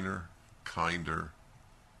 finer, kinder,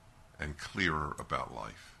 and clearer about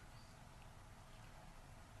life.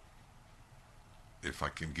 If I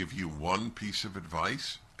can give you one piece of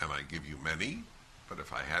advice, and I give you many, but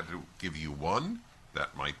if I had to give you one,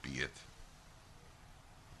 that might be it.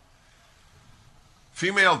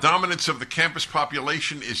 Female dominance of the campus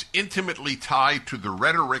population is intimately tied to the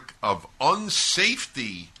rhetoric of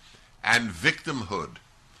unsafety and victimhood.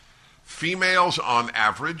 Females, on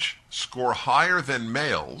average, score higher than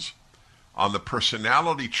males on the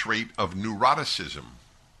personality trait of neuroticism,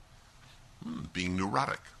 being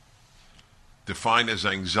neurotic, defined as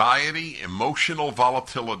anxiety, emotional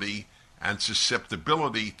volatility, and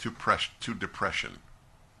susceptibility to depression.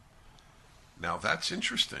 Now, that's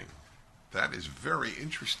interesting. That is very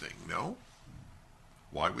interesting, no?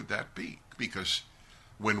 Why would that be? Because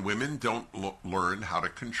when women don't learn how to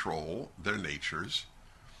control their natures,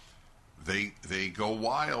 they go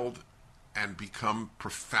wild and become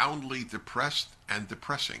profoundly depressed and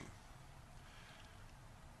depressing.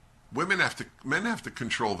 Men have to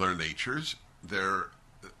control their natures, their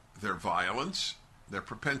violence, their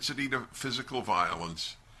propensity to physical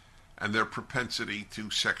violence, and their propensity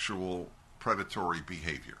to sexual predatory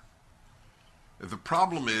behavior. The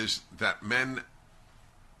problem is that men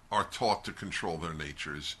are taught to control their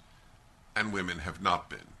natures and women have not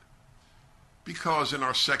been. Because in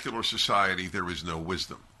our secular society there is no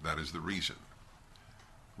wisdom. That is the reason.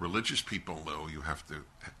 Religious people know you have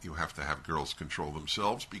to have girls control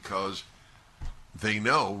themselves because they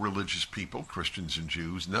know, religious people, Christians and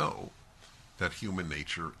Jews, know that human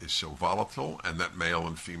nature is so volatile and that male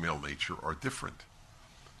and female nature are different.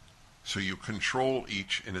 So you control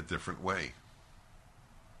each in a different way.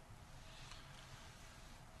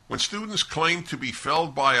 When students claim to be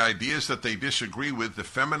felled by ideas that they disagree with, the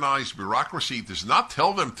feminized bureaucracy does not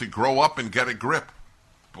tell them to grow up and get a grip.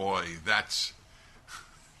 Boy, that's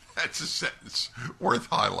a sentence worth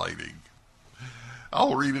highlighting.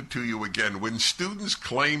 I'll read it to you again. When students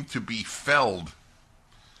claim to be felled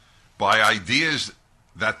by ideas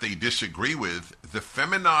that they disagree with, the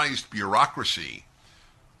feminized bureaucracy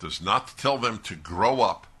does not tell them to grow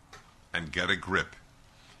up and get a grip.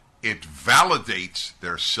 It validates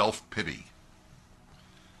their self-pity.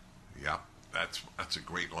 Yeah, that's a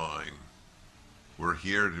great line. We're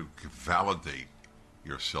here to validate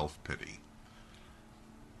your self-pity.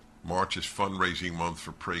 March is fundraising month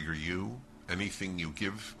for PragerU. Anything you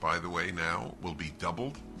give, by the way, now will be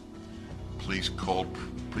doubled. Please go to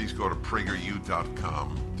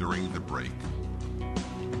PragerU.com during the break.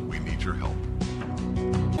 We need your help.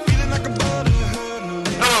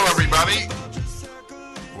 Hello, everybody.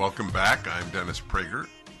 Welcome back. I'm Dennis Prager.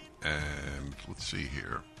 And let's see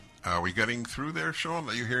here. Are we getting through there, Sean?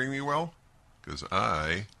 Are you hearing me well? Because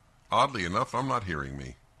oddly enough, I'm not hearing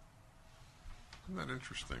me. Isn't that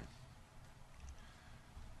interesting?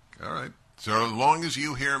 All right. So as long as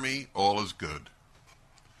you hear me, all is good.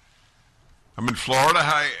 I'm in Florida.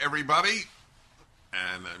 Hi, everybody.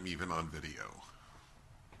 And I'm even on video.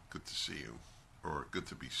 Good to see you. Or good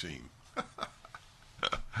to be seen.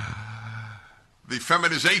 The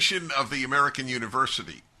feminization of the American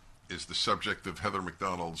university is the subject of Heather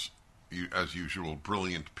McDonald's, as usual,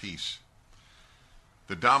 brilliant piece.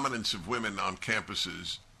 The dominance of women on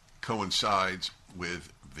campuses coincides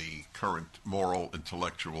with the current moral,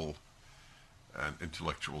 intellectual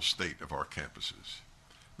state of our campuses.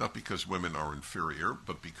 Not because women are inferior,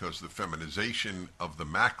 but because the feminization of the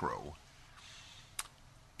macro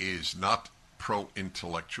is not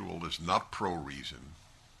pro-intellectual, is not pro-reason.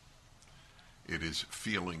 It is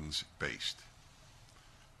feelings-based.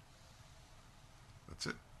 That's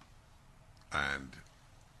it. And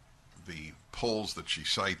the polls that she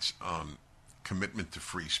cites on commitment to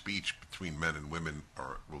free speech between men and women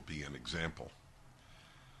will be an example.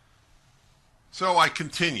 So I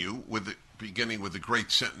continue beginning with the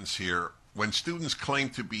great sentence here. When students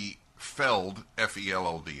claim to be felled,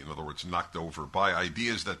 F-E-L-L-D, in other words, knocked over, by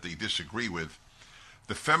ideas that they disagree with,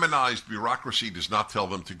 the feminized bureaucracy does not tell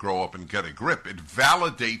them to grow up and get a grip. It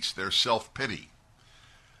validates their self-pity.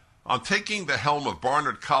 On taking the helm of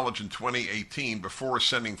Barnard College in 2018, before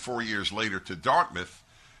ascending 4 years later to Dartmouth,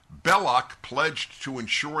 Belloc pledged to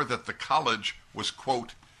ensure that the college was,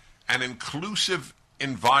 quote, an inclusive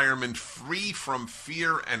environment free from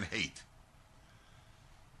fear and hate.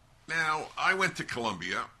 Now, I went to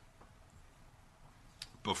Columbia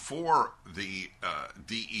before the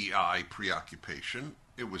DEI preoccupation.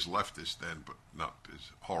 It was leftist then, but not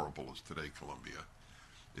as horrible as today, Columbia.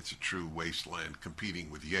 It's a true wasteland,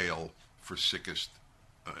 competing with Yale for sickest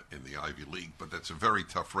in the Ivy League. But that's a very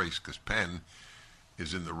tough race because Penn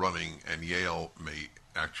is in the running and Yale may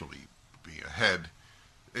actually be ahead.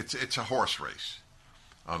 It's a horse race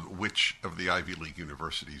on which of the Ivy League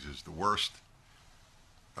universities is the worst.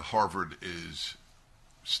 Harvard is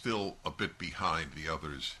still a bit behind the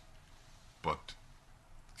others, but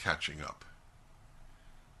catching up.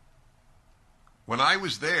 When I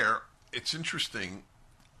was there, it's interesting,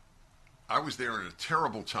 I was there in a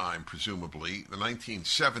terrible time, presumably, the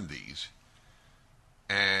 1970s,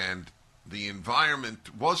 and the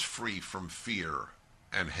environment was free from fear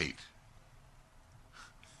and hate.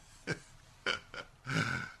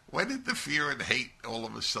 When did the fear and hate all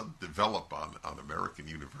of a sudden develop on American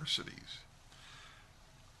universities?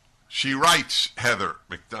 She writes, Heather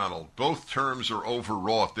McDonald, both terms are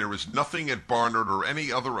overwrought. There is nothing at Barnard or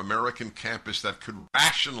any other American campus that could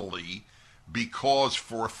rationally be cause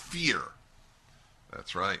for fear.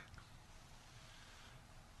 That's right.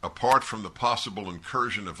 apart from the possible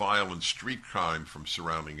incursion of violent street crime from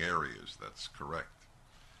surrounding areas. That's correct.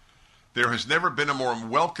 There has never been a more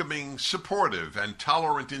welcoming, supportive, and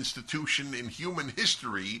tolerant institution in human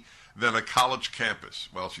history than a college campus.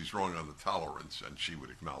 Well, she's wrong on the tolerance, and she would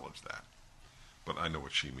acknowledge that. But I know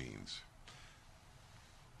what she means.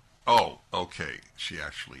 Oh, okay, she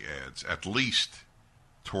actually adds, at least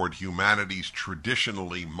toward humanity's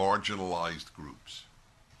traditionally marginalized groups.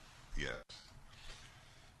 Yes.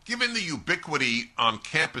 Given the ubiquity on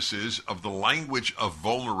campuses of the language of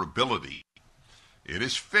vulnerability, it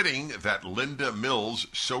is fitting that Linda Mills'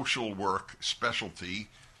 social work specialty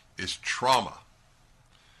is trauma.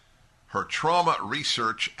 Her trauma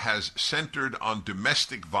research has centered on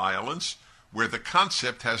domestic violence, where the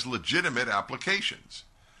concept has legitimate applications.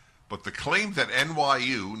 But the claim that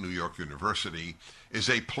NYU, New York University, is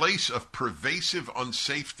a place of pervasive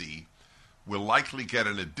unsafety will likely get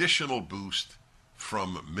an additional boost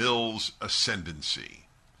from Mills' ascendancy.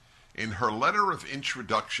 In her letter of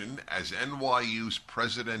introduction as NYU's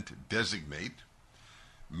president-designate,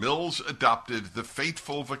 Mills adopted the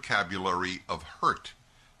fateful vocabulary of hurt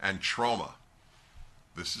and trauma.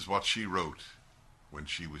 This is what she wrote when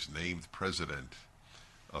she was named president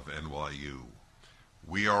of NYU.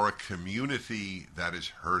 We are a community that is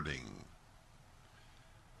hurting,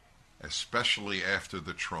 especially after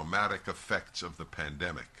the traumatic effects of the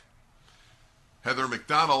pandemic. Heather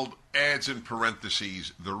McDonald adds in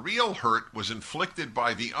parentheses, the real hurt was inflicted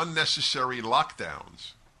by the unnecessary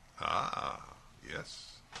lockdowns.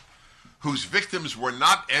 Yes. Whose victims were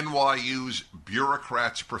not NYU's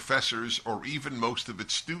bureaucrats, professors, or even most of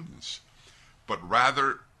its students, but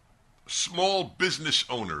rather small business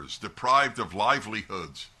owners deprived of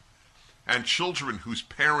livelihoods and children whose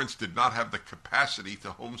parents did not have the capacity to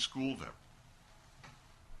homeschool them.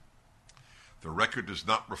 The record does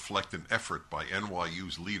not reflect an effort by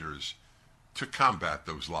NYU's leaders to combat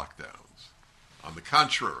those lockdowns. On the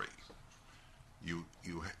contrary, you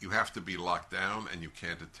have to be locked down and you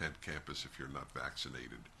can't attend campus if you're not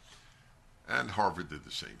vaccinated. And Harvard did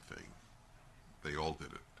the same thing. They all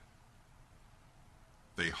did it.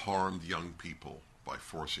 They harmed young people by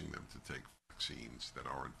forcing them to take vaccines that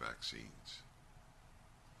aren't vaccines.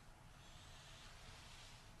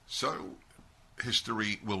 So,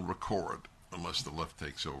 history will record unless the left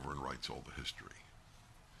takes over and writes all the history.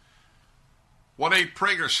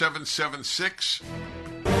 1-8-PRAGER-776.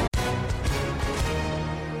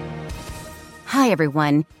 Hi,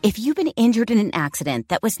 everyone. If you've been injured in an accident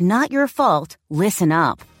that was not your fault, listen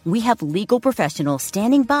up. We have legal professionals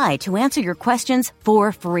standing by to answer your questions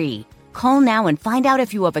for free. Call now and find out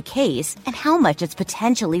if you have a case and how much it's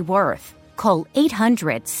potentially worth. Call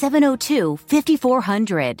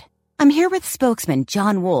 800-702-5400. I'm here with spokesman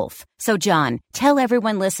John Wolf. So, John, tell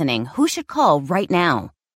everyone listening who should call right now.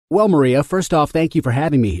 Well, Maria, first off, thank you for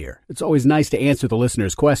having me here. It's always nice to answer the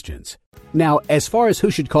listeners' questions. Now, as far as who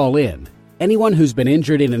should call in, anyone who's been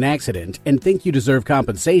injured in an accident and think you deserve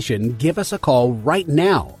compensation, give us a call right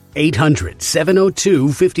now.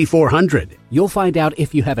 800-702-5400. You'll find out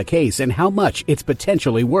if you have a case and how much it's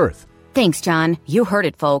potentially worth. Thanks, John. You heard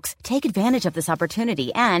it, folks. Take advantage of this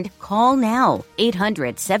opportunity and call now.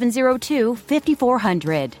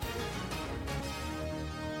 800-702-5400.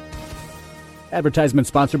 Advertisement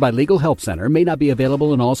sponsored by Legal Help Center. May not be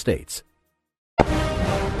available in all states.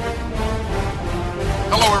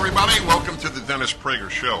 Hello, everybody. Welcome to the Dennis Prager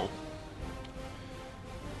Show.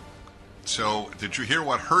 So, did you hear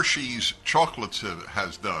what Hershey's Chocolates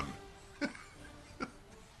has done?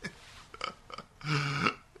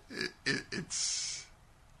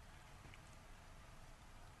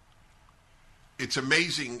 It's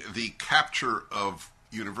amazing the capture of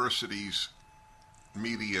universities,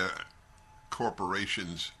 media,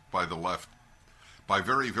 corporations by the left, by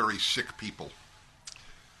very, very sick people.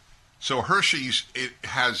 So Hershey's, it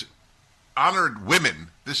has honored women.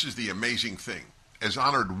 This is the amazing thing. Has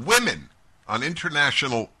honored women on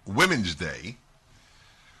International Women's Day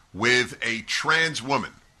with a trans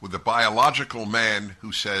woman, with a biological man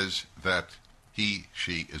who says that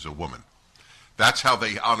she is a woman. That's how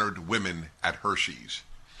they honored women at Hershey's.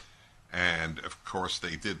 And, of course,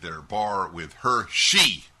 they did their bar with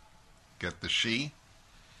Hershey. Get the she?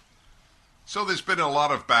 So there's been a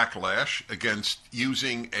lot of backlash against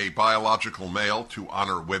using a biological male to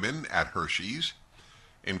honor women at Hershey's,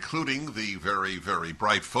 including the very, very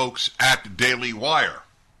bright folks at Daily Wire.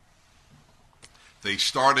 They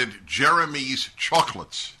started Jeremy's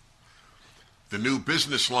Chocolates, the new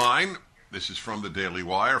business line. This is from the Daily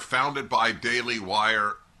Wire, founded by Daily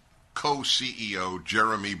Wire co-CEO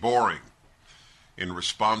Jeremy Boring in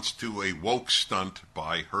response to a woke stunt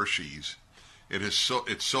by Hershey's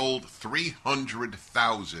It sold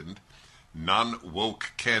 300,000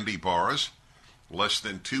 non-woke candy bars less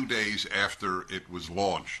than 2 days after it was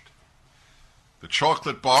launched. The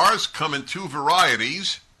chocolate bars come in two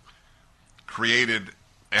varieties, created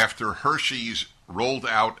after Hershey's rolled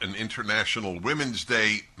out an International Women's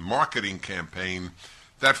Day marketing campaign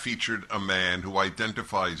that featured a man who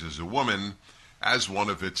identifies as a woman as one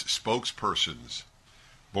of its spokespersons.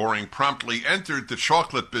 Boring promptly entered the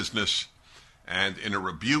chocolate business and, in a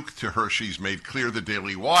rebuke to Hershey's, made clear the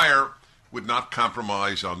Daily Wire would not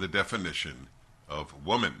compromise on the definition of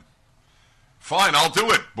woman. Fine, I'll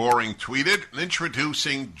do it, Boring tweeted,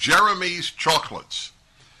 introducing Jeremy's Chocolates.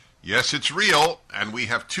 Yes, it's real, and we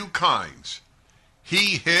have two kinds,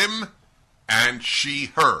 he, him, and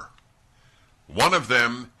she, her. One of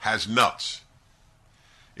them has nuts.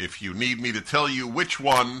 If you need me to tell you which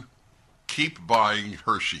one, keep buying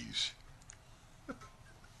Hershey's.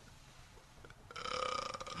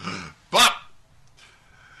 But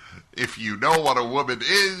if you know what a woman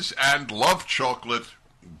is and love chocolate,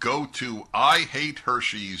 go to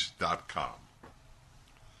IHateHershey's.com.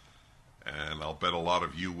 And I'll bet a lot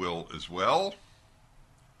of you will as well.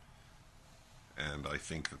 And I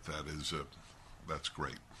think that's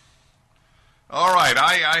great. All right,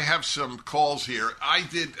 I have some calls here. I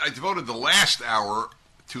devoted the last hour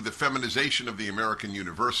to the feminization of the American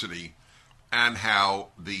university and how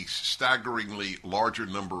the staggeringly larger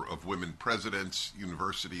number of women presidents,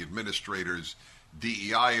 university administrators,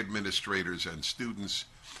 DEI administrators, and students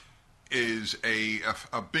is a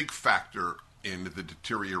big factor in the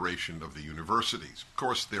deterioration of the universities. Of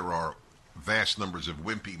course, there are vast numbers of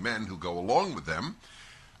wimpy men who go along with them.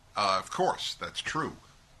 Of course, that's true.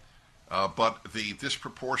 But the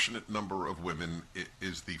disproportionate number of women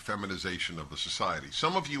is the feminization of the society.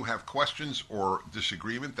 Some of you have questions or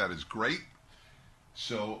disagreement. That is great.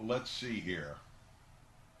 So let's see here.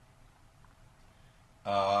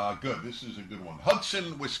 Good. This is a good one.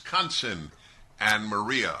 Hudson, Wisconsin, and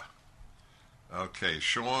Maria. Okay,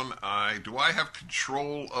 Sean, do I have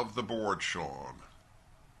control of the board, Sean?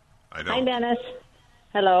 I don't. Hi, Dennis.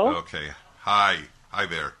 Hello. Okay. Hi. Hi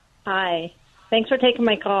there. Hi. Thanks for taking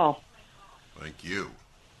my call. Thank you.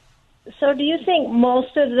 So do you think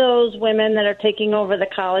most of those women that are taking over the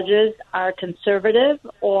colleges are conservative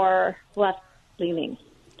or left-leaning?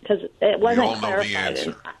 Because it wasn't You all know the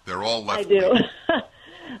answer. They're all left-leaning. I do.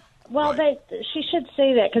 Well, right. She should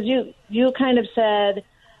say that because you kind of said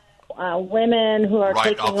women who are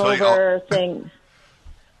right, taking over things.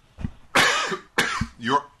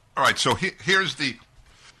 All right, so here's the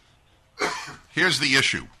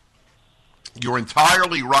issue. You're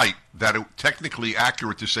entirely right that it's technically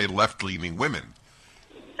accurate to say left-leaning women.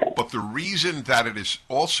 But the reason that it is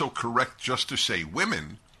also correct just to say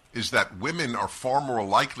women is that women are far more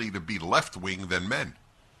likely to be left-wing than men.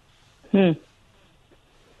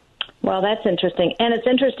 Well, that's interesting. And it's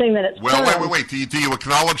interesting that it's... Well, wait. Do you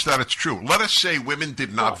acknowledge that it's true? Let us say women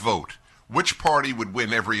did not vote. Which party would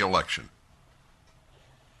win every election?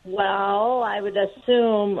 Well, I would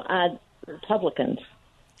assume Republicans.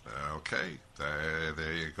 Okay,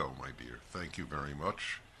 there you go, my dear. Thank you very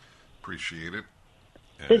much. Appreciate it.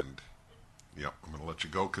 And, I'm going to let you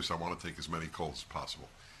go because I want to take as many calls as possible.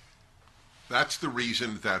 That's the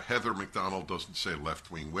reason that Heather McDonald doesn't say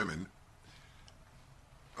left-wing women.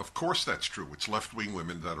 Of course that's true. It's left-wing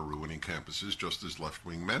women that are ruining campuses just as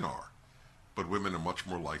left-wing men are. But women are much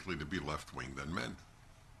more likely to be left-wing than men.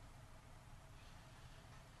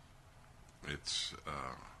 It's...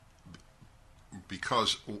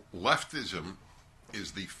 because leftism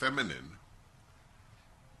is the feminine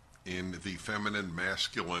in the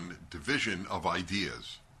feminine-masculine division of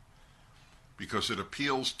ideas, because it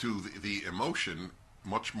appeals to the emotion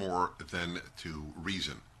much more than to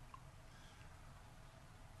reason.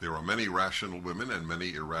 There are many rational women and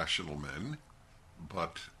many irrational men,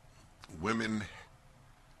 but women's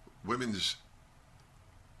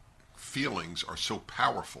feelings are so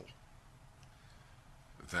powerful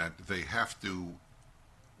that they have to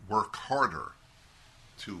work harder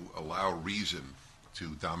to allow reason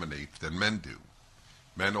to dominate than men do.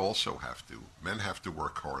 Men also have to. Men have to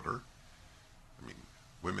work harder. I mean,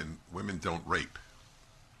 women don't rape.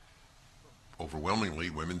 Overwhelmingly,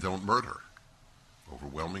 women don't murder.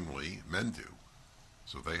 Overwhelmingly, men do.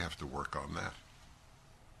 So they have to work on that.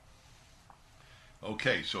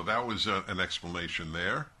 Okay, so that was an explanation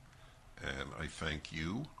there, and I thank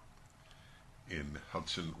you. In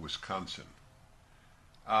Hudson, Wisconsin.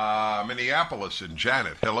 Minneapolis and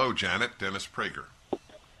Janet. Hello, Janet. Dennis Prager.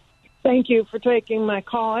 Thank you for taking my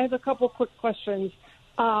call. I have a couple quick questions.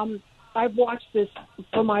 I've watched this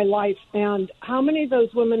for my life, and how many of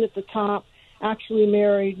those women at the top actually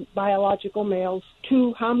married biological males?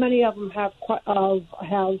 2, how many of them have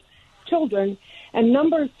children? And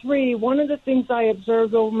number 3, one of the things I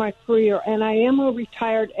observed over my career, and I am a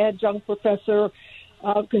retired adjunct professor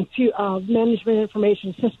of management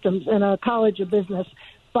information systems in a college of business,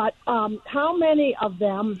 but how many of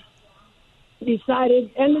them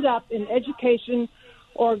ended up in education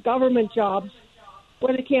or government jobs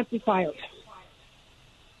where they can't be fired?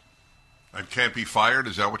 And can't be fired?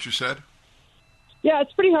 Is that what you said? Yeah,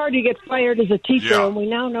 it's pretty hard to get fired as a teacher, and we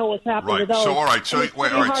now know what's happened to those. So, all right. So,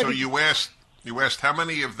 you asked how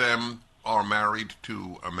many of them are married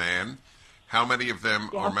to a man, how many of them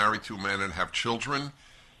are married to a man and have children,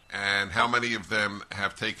 and how many of them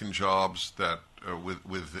have taken jobs that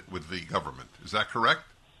with the government. Is that correct?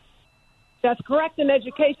 That's correct in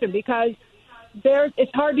education, because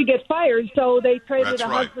it's hard to get fired, so they traded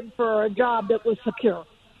husband for a job that was secure.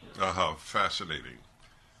 Fascinating.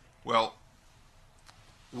 Well,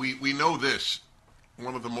 we know this.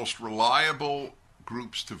 One of the most reliable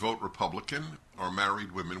groups to vote Republican are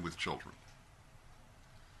married women with children.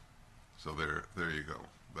 So there you go.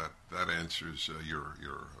 That answers your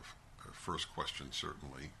first question,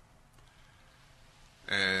 certainly.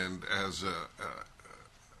 And as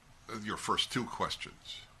your first 2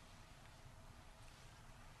 questions,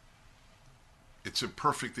 it's a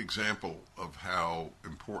perfect example of how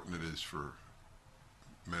important it is for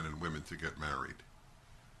men and women to get married.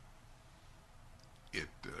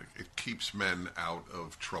 It keeps men out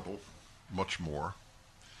of trouble much more.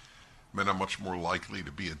 Men are much more likely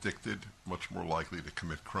to be addicted, much more likely to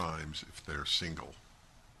commit crimes if they're single.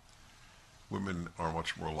 Women are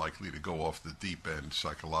much more likely to go off the deep end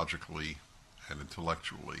psychologically and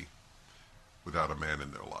intellectually without a man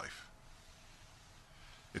in their life.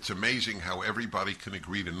 It's amazing how everybody can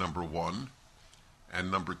agree to number 1,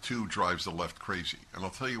 and number 2 drives the left crazy. And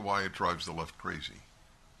I'll tell you why it drives the left crazy.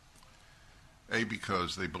 A,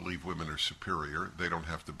 because they believe women are superior. They don't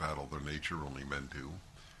have to battle their nature, only men do.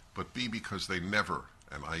 But B, because they never,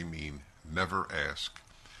 and I mean never, ask,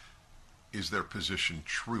 is their position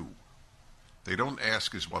true? They don't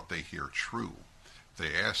ask, is what they hear true?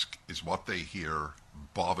 They ask, is what they hear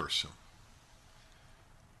bothersome?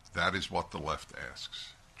 That is what the left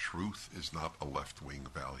asks. Truth is not a left-wing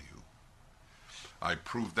value. I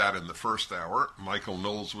proved that in the first hour. Michael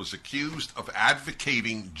Knowles was accused of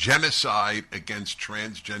advocating genocide against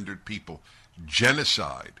transgendered people.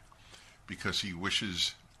 Genocide, because he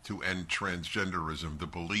wishes to end transgenderism, the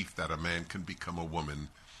belief that a man can become a woman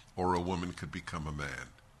or a woman could become a man.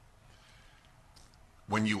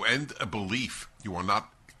 When you end a belief, you are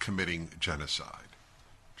not committing genocide.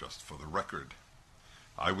 Just for the record,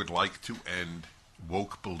 I would like to end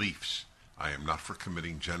woke beliefs. I am not for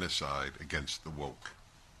committing genocide against the woke.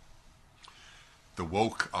 The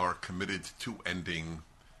woke are committed to ending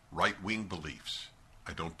right-wing beliefs.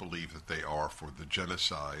 I don't believe that they are for the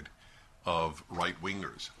genocide of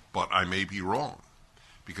right-wingers, but I may be wrong,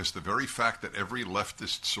 because the very fact that every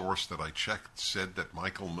leftist source that I checked said that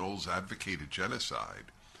Michael Knowles advocated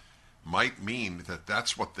genocide might mean that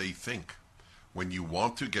that's what they think. When you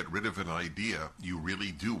want to get rid of an idea, you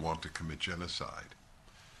really do want to commit genocide.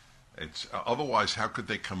 It's otherwise, how could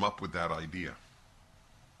they come up with that idea?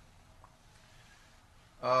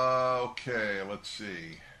 Okay, let's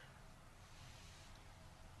see.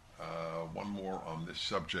 One more on this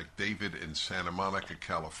subject. David in Santa Monica,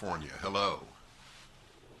 California. Hello.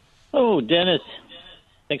 Oh, Dennis.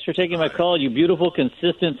 Thanks for taking my call. You beautiful,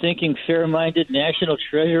 consistent, thinking, fair-minded, national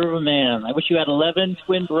treasure of a man. I wish you had 11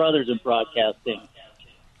 twin brothers in broadcasting.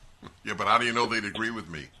 Yeah, but how do you know they'd agree with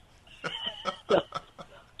me?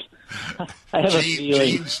 I have a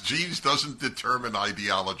feeling. Genes doesn't determine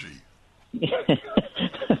ideology. Tends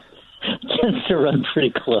to run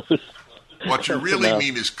pretty close. What you really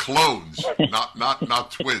mean is clones,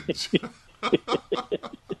 not twins.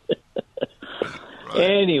 Right.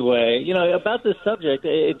 Anyway, about this subject,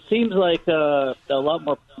 it seems like a lot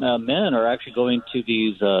more men are actually going to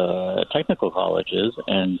these technical colleges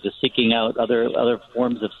and just seeking out other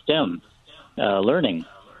forms of STEM learning.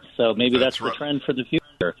 So maybe that's the trend for the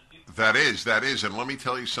future. That is. And let me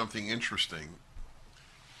tell you something interesting.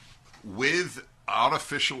 With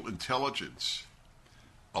artificial intelligence,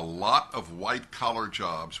 a lot of white-collar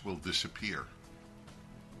jobs will disappear.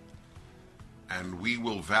 And we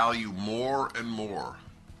will value more and more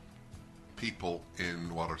people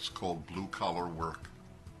in what is called blue-collar work,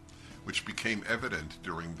 which became evident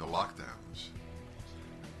during the lockdowns.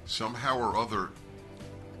 Somehow or other,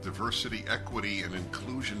 diversity, equity, and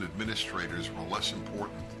inclusion administrators were less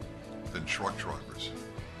important than truck drivers.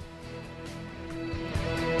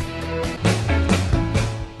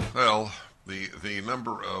 Well, the a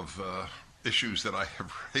number of issues that I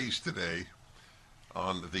have raised today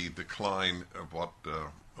on the decline of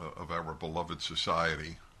of our beloved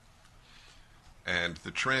society. And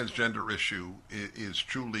the transgender issue is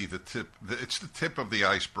truly the tip. It's the tip of the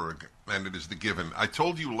iceberg, and it is the given. I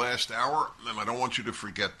told you last hour, and I don't want you to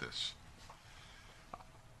forget this.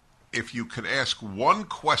 If you could ask one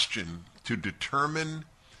question to determine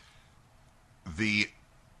the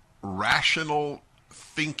rational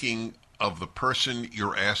thinking of the person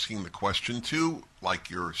you're asking the question to, like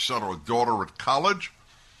your son or daughter at college,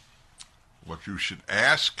 what you should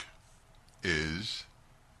ask is,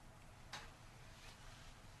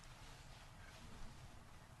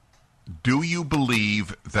 do you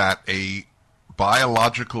believe that a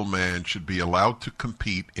biological man should be allowed to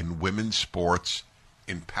compete in women's sports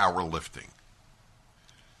in powerlifting?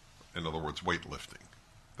 In other words, weightlifting.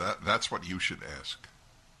 That's what you should ask.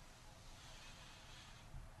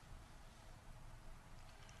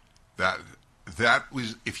 That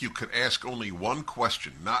was, if you could ask only one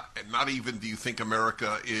question, not even do you think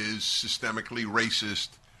America is systemically racist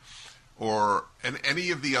or any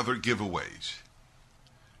of the other giveaways.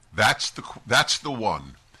 That's the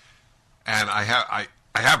one. And I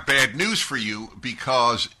have bad news for you,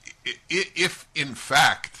 because if in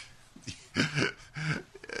fact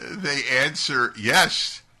they answer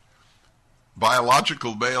yes,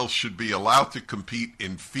 biological males should be allowed to compete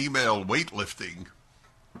in female weightlifting,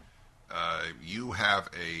 you have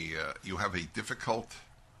a difficult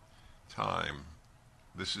time.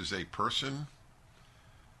 This is a person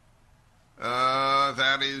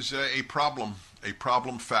that is a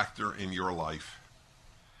problem factor in your life,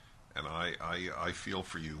 and I feel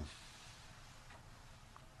for you.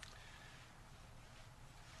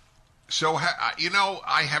 So,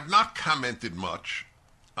 I have not commented much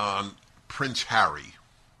on Prince Harry,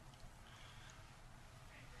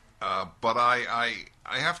 but I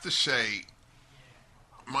have to say,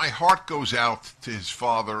 my heart goes out to his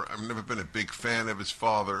father. I've never been a big fan of his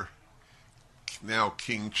father, now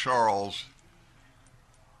King Charles.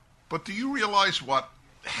 But do you realize what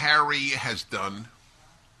Harry has done?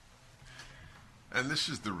 And this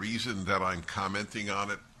is the reason that I'm commenting on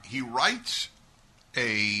it. He writes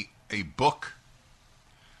a book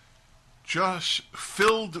just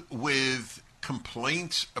filled with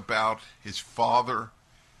complaints about his father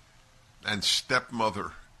and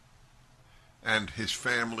stepmother and his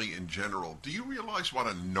family in general. Do you realize what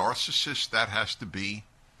a narcissist that has to be?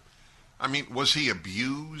 I mean, was he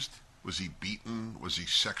abused? Was he beaten? Was he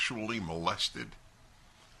sexually molested?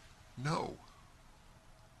 No.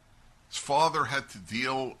 His father had to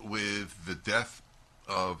deal with the death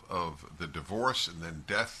of the divorce, and then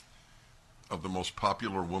death of the most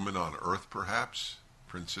popular woman on earth, perhaps,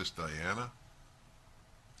 Princess Diana.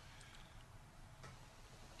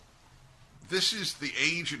 This is the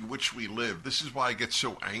age in which we live. This is why I get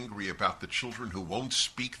so angry about the children who won't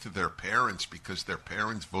speak to their parents because their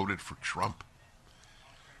parents voted for Trump.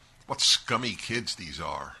 What scummy kids these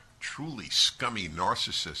are. Truly scummy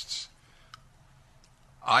narcissists.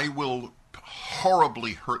 I will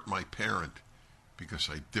horribly hurt my parent because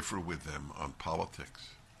I differ with them on politics.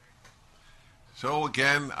 So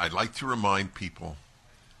again, I'd like to remind people,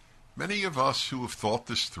 many of us who have thought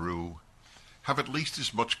this through have at least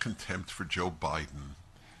as much contempt for Joe Biden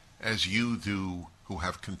as you do who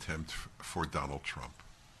have contempt for Donald Trump.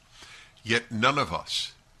 Yet none of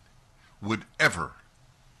us would ever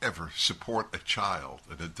support a child,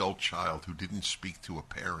 an adult child, who didn't speak to a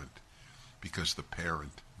parent because the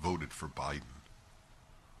parent voted for Biden.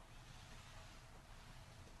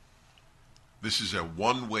 This is a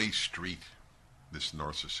one-way street, this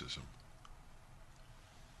narcissism.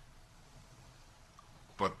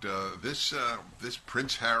 But this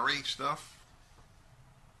Prince Harry stuff,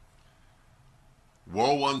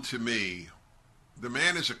 woe unto me. The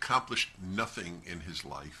man has accomplished nothing in his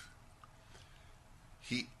life.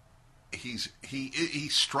 He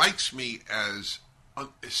strikes me as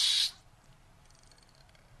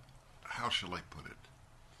how shall I put it?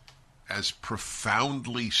 As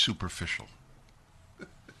profoundly superficial.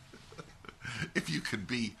 If you could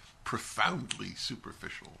be profoundly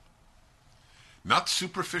superficial. Not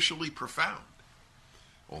superficially profound,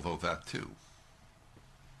 although that too.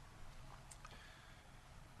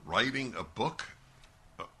 Writing a book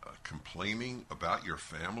complaining about your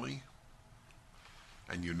family,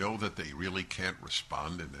 and you know that they really can't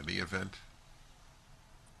respond in any event.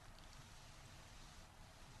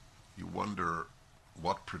 You wonder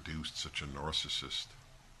what produced such a narcissist.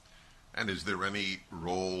 And is there any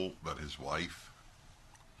role that his wife,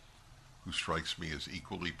 who strikes me as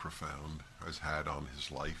equally profound, has had on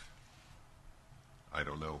his life? I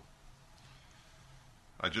don't know.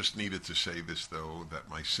 I just needed to say this, though, that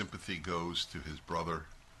my sympathy goes to his brother,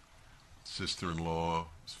 sister-in-law,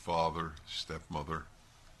 his father, stepmother.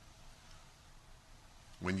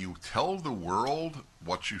 When you tell the world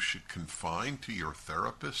what you should confine to your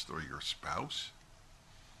therapist or your spouse,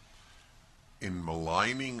 in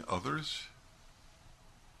maligning others,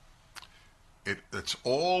 it's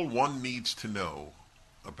all one needs to know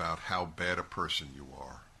about how bad a person you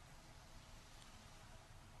are.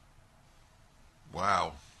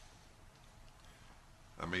 Wow.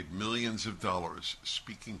 I made millions of dollars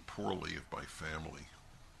speaking poorly of my family.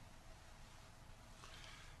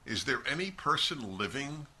 Is there any person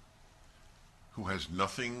living who has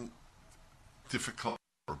nothing difficult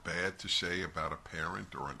or bad to say about a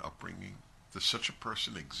parent or an upbringing? Does such a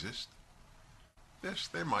person exist? Yes,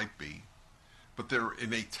 there might be, but they're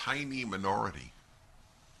in a tiny minority.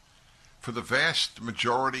 For the vast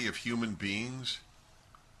majority of human beings,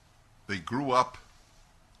 they grew up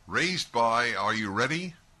raised by, are you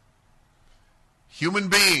ready? Human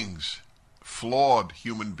beings, flawed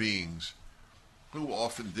human beings, who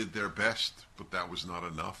often did their best, but that was not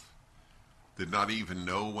enough. Did not even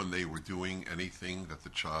know when they were doing anything that the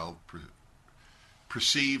child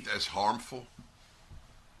perceived as harmful.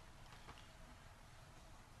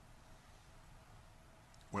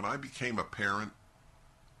 When I became a parent,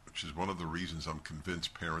 which is one of the reasons I'm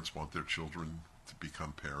convinced parents want their children to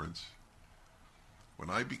become parents, when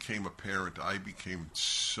I became a parent, I became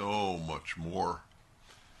so much more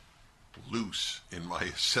loose in my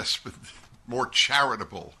assessment, more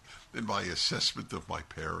charitable in my assessment of my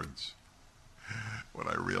parents. When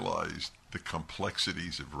I realized the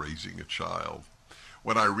complexities of raising a child,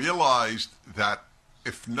 when I realized that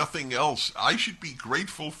if nothing else, I should be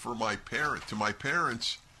grateful to my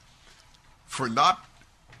parents for not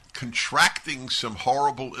contracting some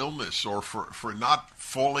horrible illness or for not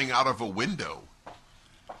falling out of a window.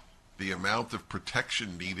 The amount of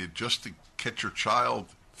protection needed just to get your child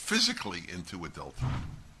physically into adulthood.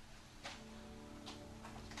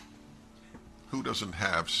 Who doesn't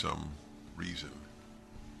have some reason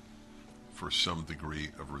for some degree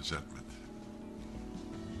of resentment?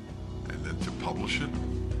 And then to publish it,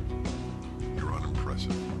 you're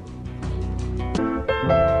unimpressive.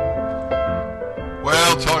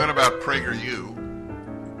 Well, talking about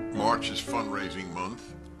PragerU, March is fundraising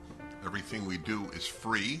month. Everything we do is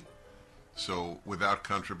free. So without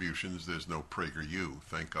contributions, there's no PragerU.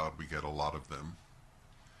 Thank God we get a lot of them.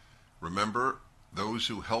 Remember, those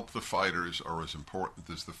who help the fighters are as important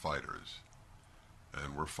as the fighters.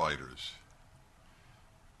 And we're fighters.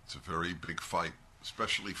 It's a very big fight,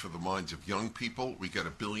 especially for the minds of young people. We get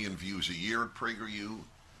 1 billion views a year at PragerU.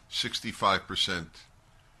 65%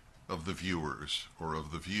 of the viewers or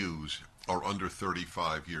of the views are under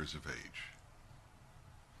 35 years of age.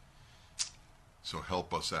 So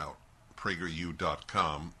help us out.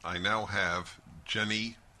 PragerU.com. I now have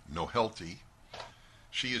Jenny Nohelty.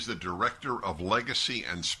 She is the Director of Legacy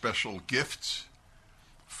and Special Gifts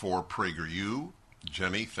for PragerU.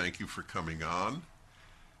 Jenny, thank you for coming on.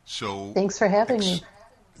 So thanks for having me.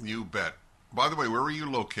 You bet. By the way, where are you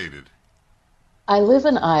located? I live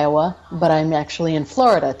in Iowa, but I'm actually in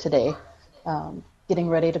Florida today, getting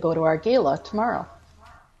ready to go to our gala tomorrow.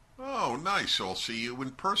 Oh, nice. So I'll see you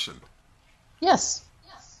in person. Yes.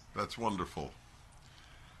 That's wonderful.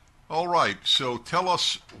 All right, so tell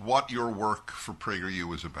us what your work for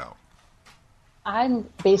PragerU is about. I'm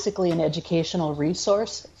basically an educational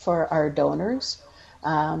resource for our donors.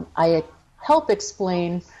 I help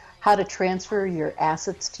explain how to transfer your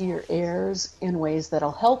assets to your heirs in ways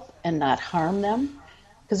that'll help and not harm them.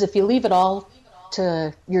 Because if you leave it all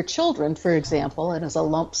to your children, for example, and as a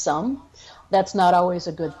lump sum, that's not always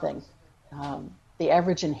a good thing. The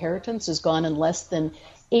average inheritance is gone in less than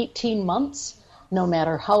 18 months, no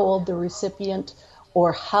matter how old the recipient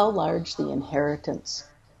or how large the inheritance.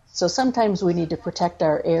 So sometimes we need to protect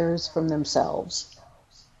our heirs from themselves.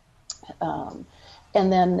 And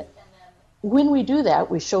then when we do that,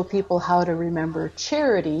 we show people how to remember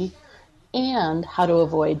charity and how to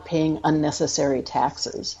avoid paying unnecessary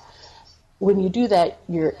taxes. When you do that,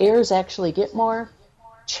 your heirs actually get more,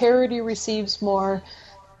 charity receives more,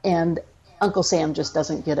 and Uncle Sam just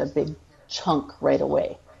doesn't get a big chunk right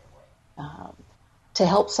away. To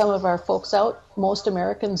help some of our folks out, most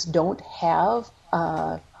Americans don't have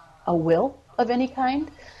a will of any kind,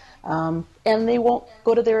 and they won't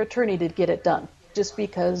go to their attorney to get it done just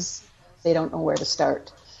because they don't know where to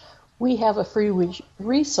start. We have a free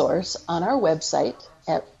resource on our website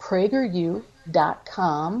at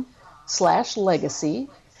prageru.com/legacy,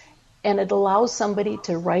 and it allows somebody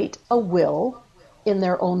to write a will in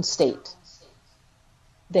their own state.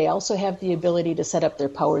 They also have the ability to set up their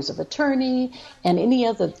powers of attorney and any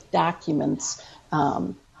other documents.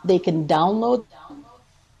 They can download,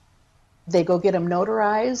 they go get them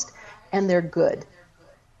notarized, and they're good.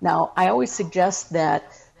 Now, I always suggest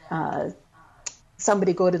that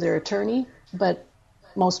somebody go to their attorney, but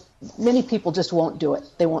many people just won't do it.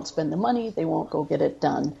 They won't spend the money, they won't go get it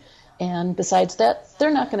done. And besides that,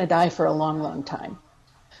 they're not going to die for a long, long time.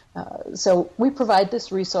 So we provide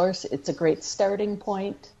this resource. It's a great starting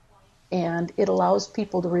point, and it allows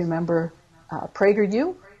people to remember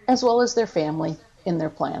PragerU as well as their family in their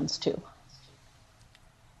plans too.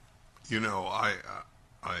 You know, I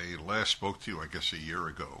last spoke to you, I guess, a year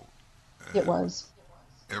ago. It was.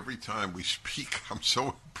 Every time we speak, I'm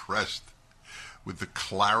so impressed with the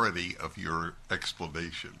clarity of your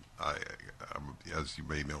explanation. As you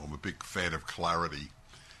may know, I'm a big fan of clarity.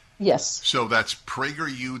 Yes. So that's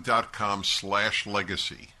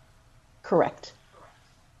PragerU.com/legacy. Correct.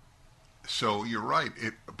 So you're right.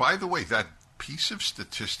 By the way, that piece of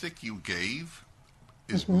statistic you gave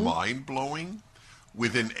is mind-blowing.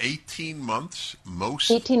 Within 18 months,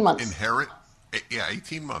 most 18 months. inherit. Yeah,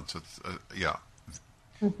 18 months. Yeah.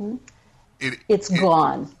 Mm-hmm. It's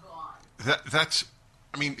gone. That's.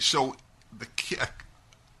 I mean, so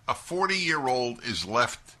a 40-year-old is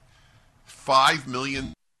left $5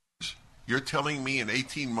 million. You're telling me in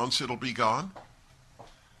 18 months it'll be gone?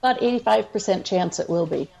 About 85% chance it will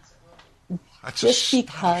be. That's just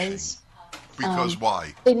because. Because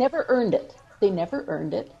why? They never earned it.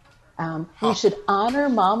 We should honor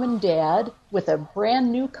mom and dad with a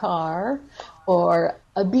brand new car or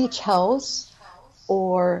a beach house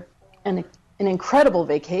or an incredible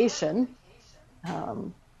vacation.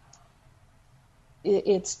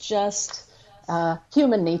 It's just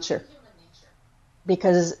human nature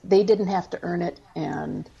because they didn't have to earn it,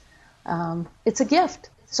 and it's a gift.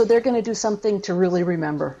 So they're going to do something to really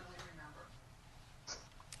remember.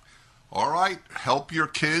 All right. Help your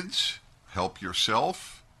kids. Help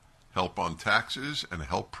yourself. Help on taxes, and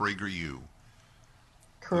help PragerU.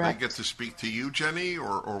 Correct. Do they get to speak to you, Jenny,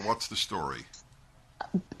 or what's the story?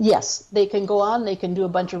 Yes, they can go on. They can do a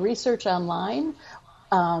bunch of research online.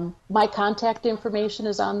 My contact information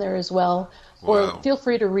is on there as well. Wow. Or feel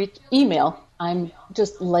free to email. I'm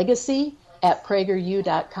just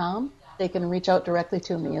legacy@prageru.com. They can reach out directly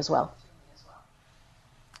to me as well.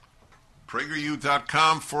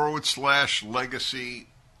 PragerU.com/legacy,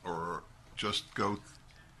 or just go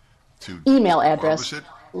to email address.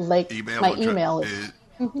 My email is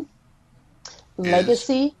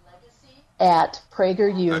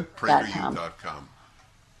legacy@prageru.com.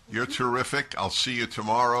 You're terrific. I'll see you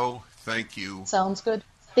tomorrow. Thank you. Sounds good.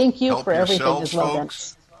 Thank you Help for everything yourselves, as well,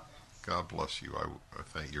 folks. God bless you. I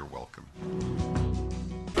think you're welcome.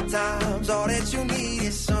 Times all that you need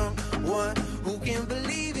is someone who can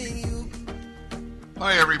believe in you.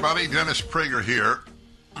 Hi, everybody. Dennis Prager here.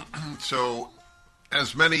 So,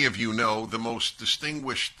 as many of you know, the most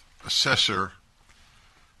distinguished assessor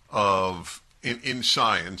in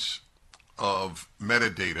science of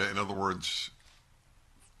metadata, in other words,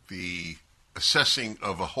 the assessing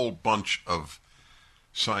of a whole bunch of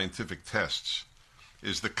scientific tests,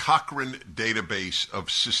 is the Cochrane Database of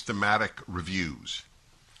Systematic Reviews.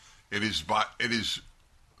 It is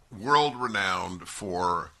world-renowned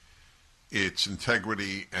for its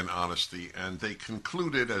integrity and honesty, and they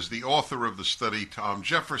concluded, as the author of the study, Tom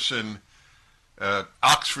Jefferson, at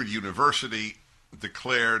Oxford University,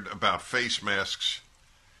 declared about face masks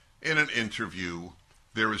in an interview,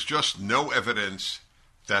 there is just no evidence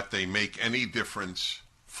that they make any difference,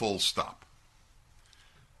 full stop.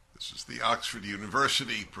 This is the Oxford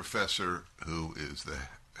University professor who is the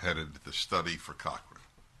headed the study for Cochrane.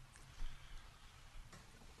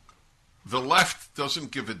 The left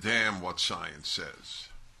doesn't give a damn what science says.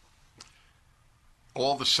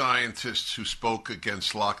 All the scientists who spoke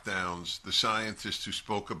against lockdowns, the scientists who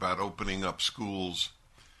spoke about opening up schools,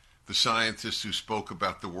 the scientists who spoke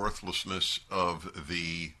about the worthlessness of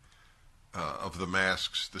the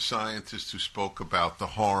masks, the scientists who spoke about the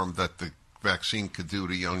harm that the vaccine could do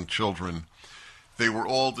to young children, they were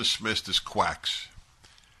all dismissed as quacks.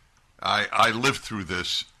 I lived through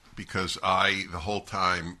this because I, the whole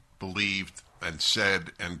time, believed and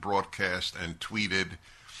said and broadcast and tweeted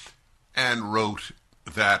and wrote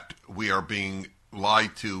that we are being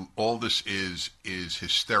lied to. All this is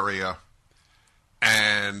hysteria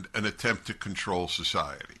and an attempt to control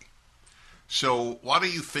society. So what do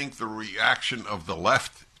you think the reaction of the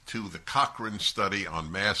left to the Cochrane study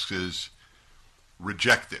on masks is?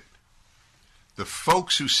 Reject it. The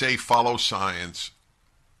folks who say follow science,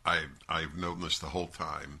 I've known this the whole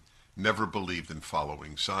time, never believed in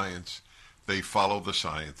following science. they follow the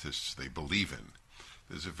scientists they believe in.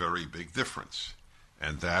 There's a very big difference,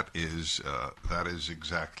 and that is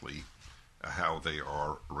exactly how they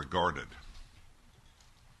are regarded.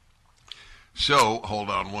 So, hold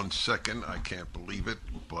on one second. I can't believe it,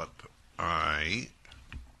 but I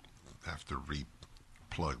have to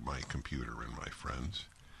re-plug my computer in, my friends,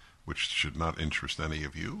 which should not interest any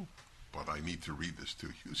of you, but I need to read this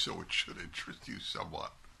to you, so it should interest you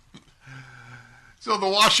somewhat. So the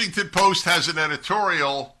Washington Post has an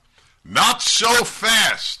editorial, "Not so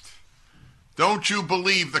fast. Don't you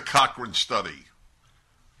believe the Cochrane study?"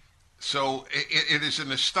 So it is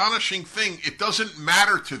an astonishing thing. It doesn't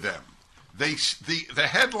matter to them. The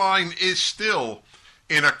headline is still,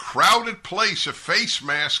 "In a crowded place, a face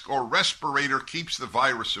mask or respirator keeps the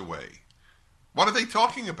virus away." What are they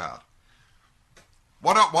talking about?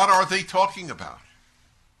 What are they talking about?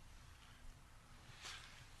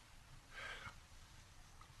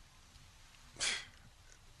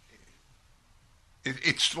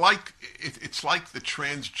 It's like the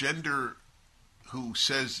transgender who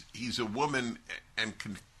says he's a woman and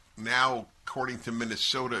can now, according to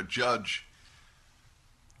Minnesota judge,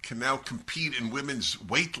 can now compete in women's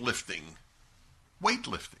weightlifting,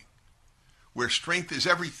 where strength is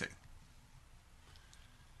everything.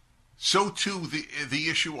 So too the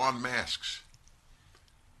issue on masks.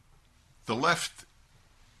 The left,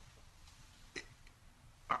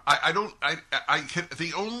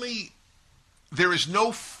 there is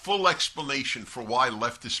no full explanation for why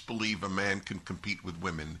leftists believe a man can compete with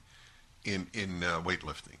women in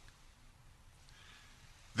weightlifting.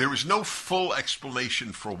 There is no full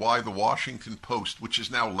explanation for why the Washington Post, which is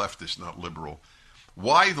now leftist, not liberal,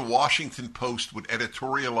 why the Washington Post would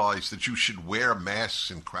editorialize that you should wear masks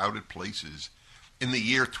in crowded places in the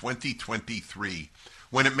year 2023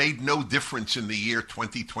 when it made no difference in the year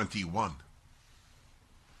 2021.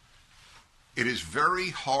 It is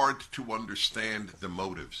very hard to understand the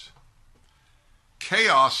motives.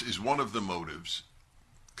 Chaos is one of the motives.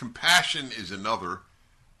 Compassion is another,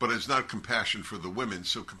 but it's not compassion for the women.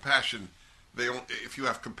 So compassion, if you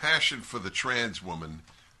have compassion for the trans woman,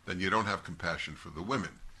 then you don't have compassion for the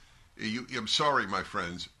women. I'm sorry, my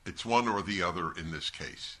friends, it's one or the other in this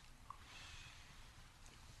case.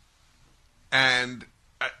 And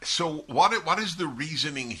so what is the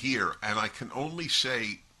reasoning here? And I can only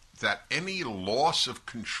say that any loss of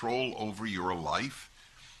control over your life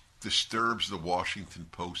disturbs the Washington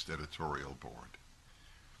Post editorial board.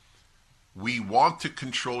 We want to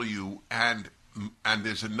control you, and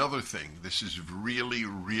there's another thing. This is really,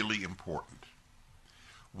 really important.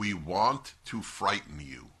 We want to frighten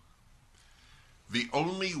you. The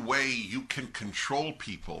only way you can control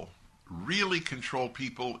people, really control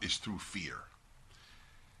people, is through fear.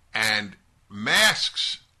 And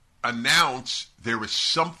masks announce there is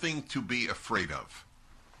something to be afraid of.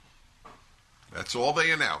 That's all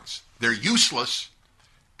they announce. They're useless,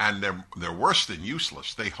 and they're worse than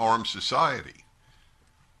useless. They harm society.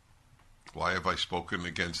 Why have I spoken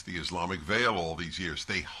against the Islamic veil all these years?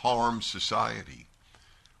 They harm society.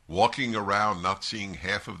 Walking around not seeing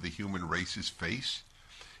half of the human race's face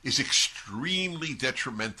is extremely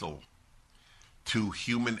detrimental to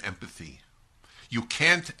human empathy. You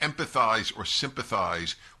can't empathize or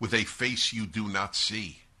sympathize with a face you do not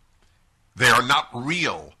see. They are not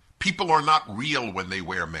real. People are not real when they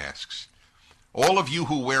wear masks. All of you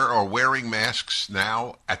who are wearing masks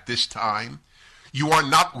now at this time, you are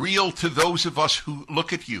not real to those of us who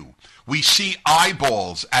look at you. We see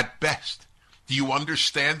eyeballs at best. Do you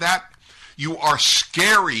understand that? You are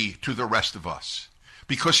scary to the rest of us.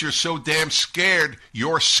 Because you're so damn scared,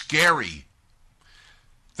 you're scary.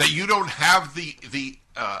 That you don't have the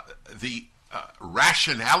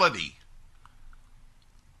rationality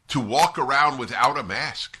to walk around without a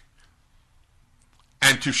mask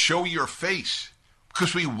and to show your face,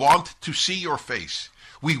 because we want to see your face.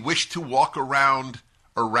 We wish to walk around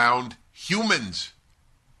humans.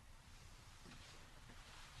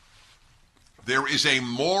 There is a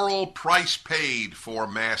moral price paid for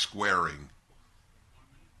mask wearing.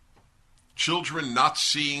 Children not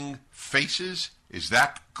seeing faces, is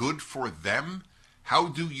that good for them? How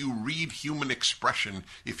do you read human expression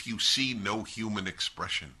if you see no human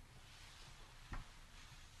expression?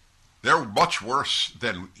 They're much worse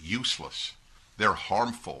than useless. They're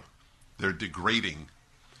harmful. They're degrading.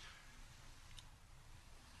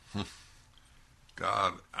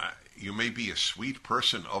 God, you may be a sweet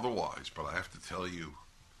person otherwise, but I have to tell you,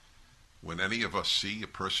 when any of us see a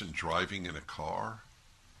person driving in a car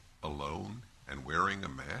alone and wearing a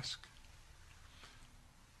mask,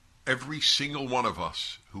 every single one of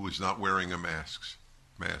us who is not wearing a mask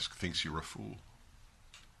thinks you're a fool.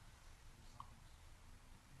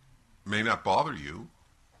 may not bother you,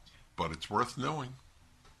 but it's worth knowing.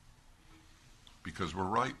 Because we're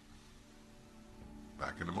right.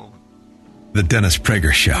 Back in a moment. The Dennis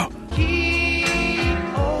Prager Show.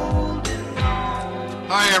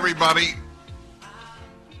 Hi, everybody.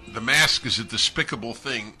 The mask is a despicable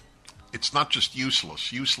thing. It's not just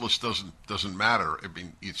useless. Useless doesn't matter. I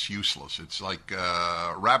mean, it's useless. It's like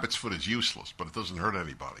rabbit's foot is useless, but it doesn't hurt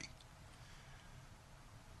anybody.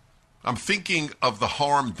 I'm thinking of the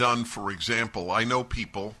harm done, for example. I know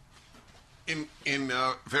people in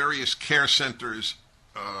various care centers,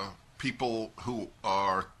 people who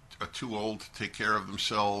are too old to take care of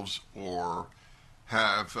themselves or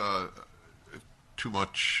have too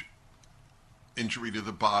much injury to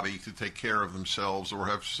the body to take care of themselves or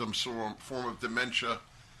have some sort of form of dementia.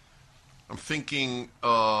 I'm thinking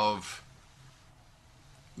of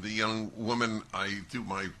the young woman I do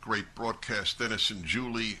my great broadcast, Dennis and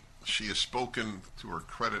Julie. She has spoken, to her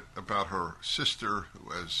credit, about her sister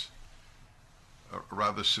who has a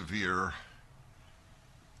rather severe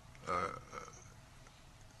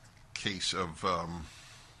case of,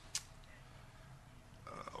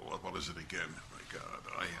 what is it again? My God,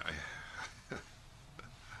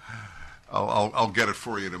 I'll get it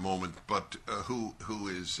for you in a moment. But who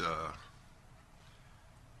is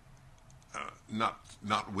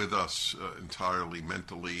not with us entirely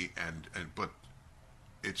mentally, but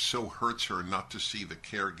it so hurts her not to see the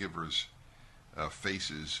caregivers'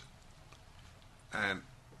 faces. And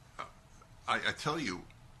I tell you,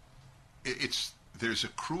 there's a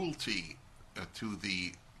cruelty to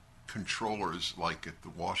the controllers, like at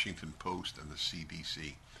the Washington Post and the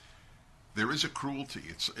CDC. There is a cruelty.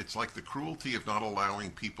 It's like the cruelty of not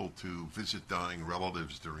allowing people to visit dying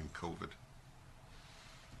relatives during COVID.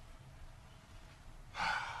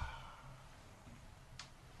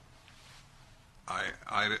 I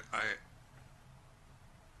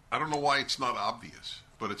don't know why it's not obvious,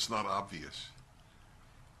 but it's not obvious.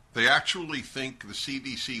 They actually think, the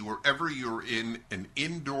CDC, wherever you're in an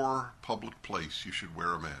indoor public place, you should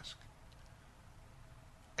wear a mask.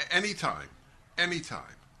 Anytime. And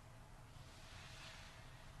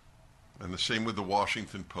the same with the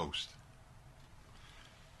Washington Post.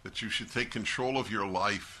 That you should take control of your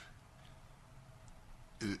life.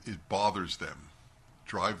 It bothers them.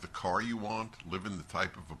 Drive the car you want, live in the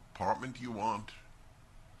type of apartment you want,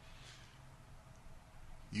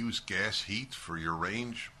 use gas heat for your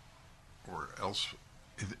range, or else.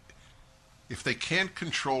 If they can't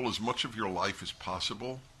control as much of your life as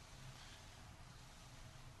possible,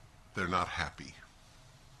 they're not happy.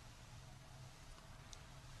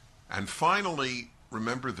 And finally,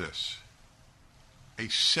 remember this. A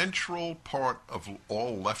central part of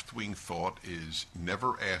all left-wing thought is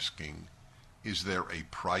never asking, is there a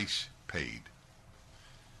price paid?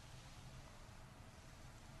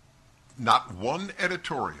 Not one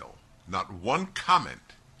editorial, not one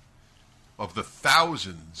comment of the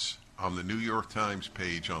thousands on the New York Times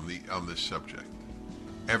page on this subject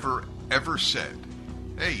ever said,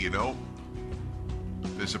 hey, you know,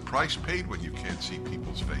 there's a price paid when you can't see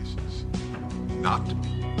people's faces. Not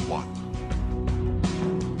one.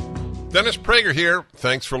 Dennis Prager here.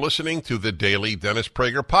 Thanks for listening to the Daily Dennis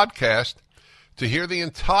Prager Podcast. To hear the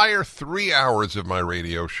entire 3 hours of my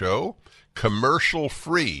radio show,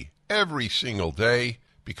 commercial-free, every single day,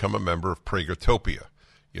 become a member of Pragertopia.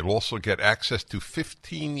 You'll also get access to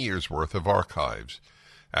 15 years' worth of archives,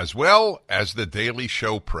 as well as the daily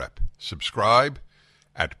show prep. Subscribe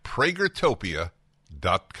at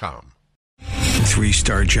Pragertopia.com.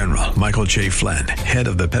 3-star General Michael J. Flynn, head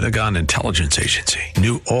of the Pentagon Intelligence Agency,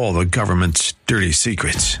 knew all the government's dirty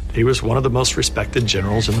secrets. He was one of the most respected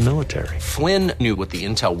generals in the military. Flynn knew what the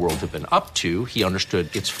intel world had been up to. He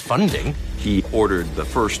understood its funding. He ordered the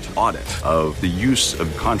first audit of the use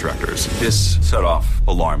of contractors. This set off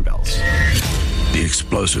alarm bells. The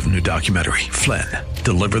explosive new documentary, Flynn,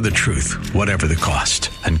 Deliver the Truth, Whatever the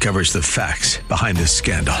Cost, uncovers the facts behind this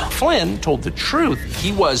scandal. Flynn told the truth.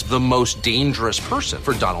 He was the most dangerous person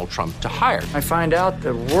for Donald Trump to hire. I find out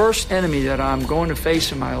the worst enemy that I'm going to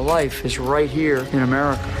face in my life is right here in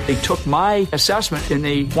America. They took my assessment and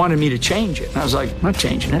they wanted me to change it. And I was like, I'm not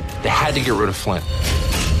changing it. They had to get rid of Flynn.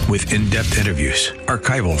 With in-depth interviews,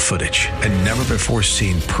 archival footage, and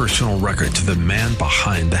never-before-seen personal records of the man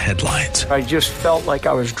behind the headlines. I just felt like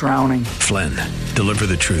I was drowning. Flynn, Deliver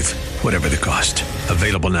the Truth, Whatever the Cost.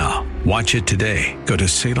 Available now. Watch it today. Go to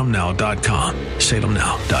salemnow.com.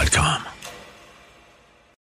 salemnow.com.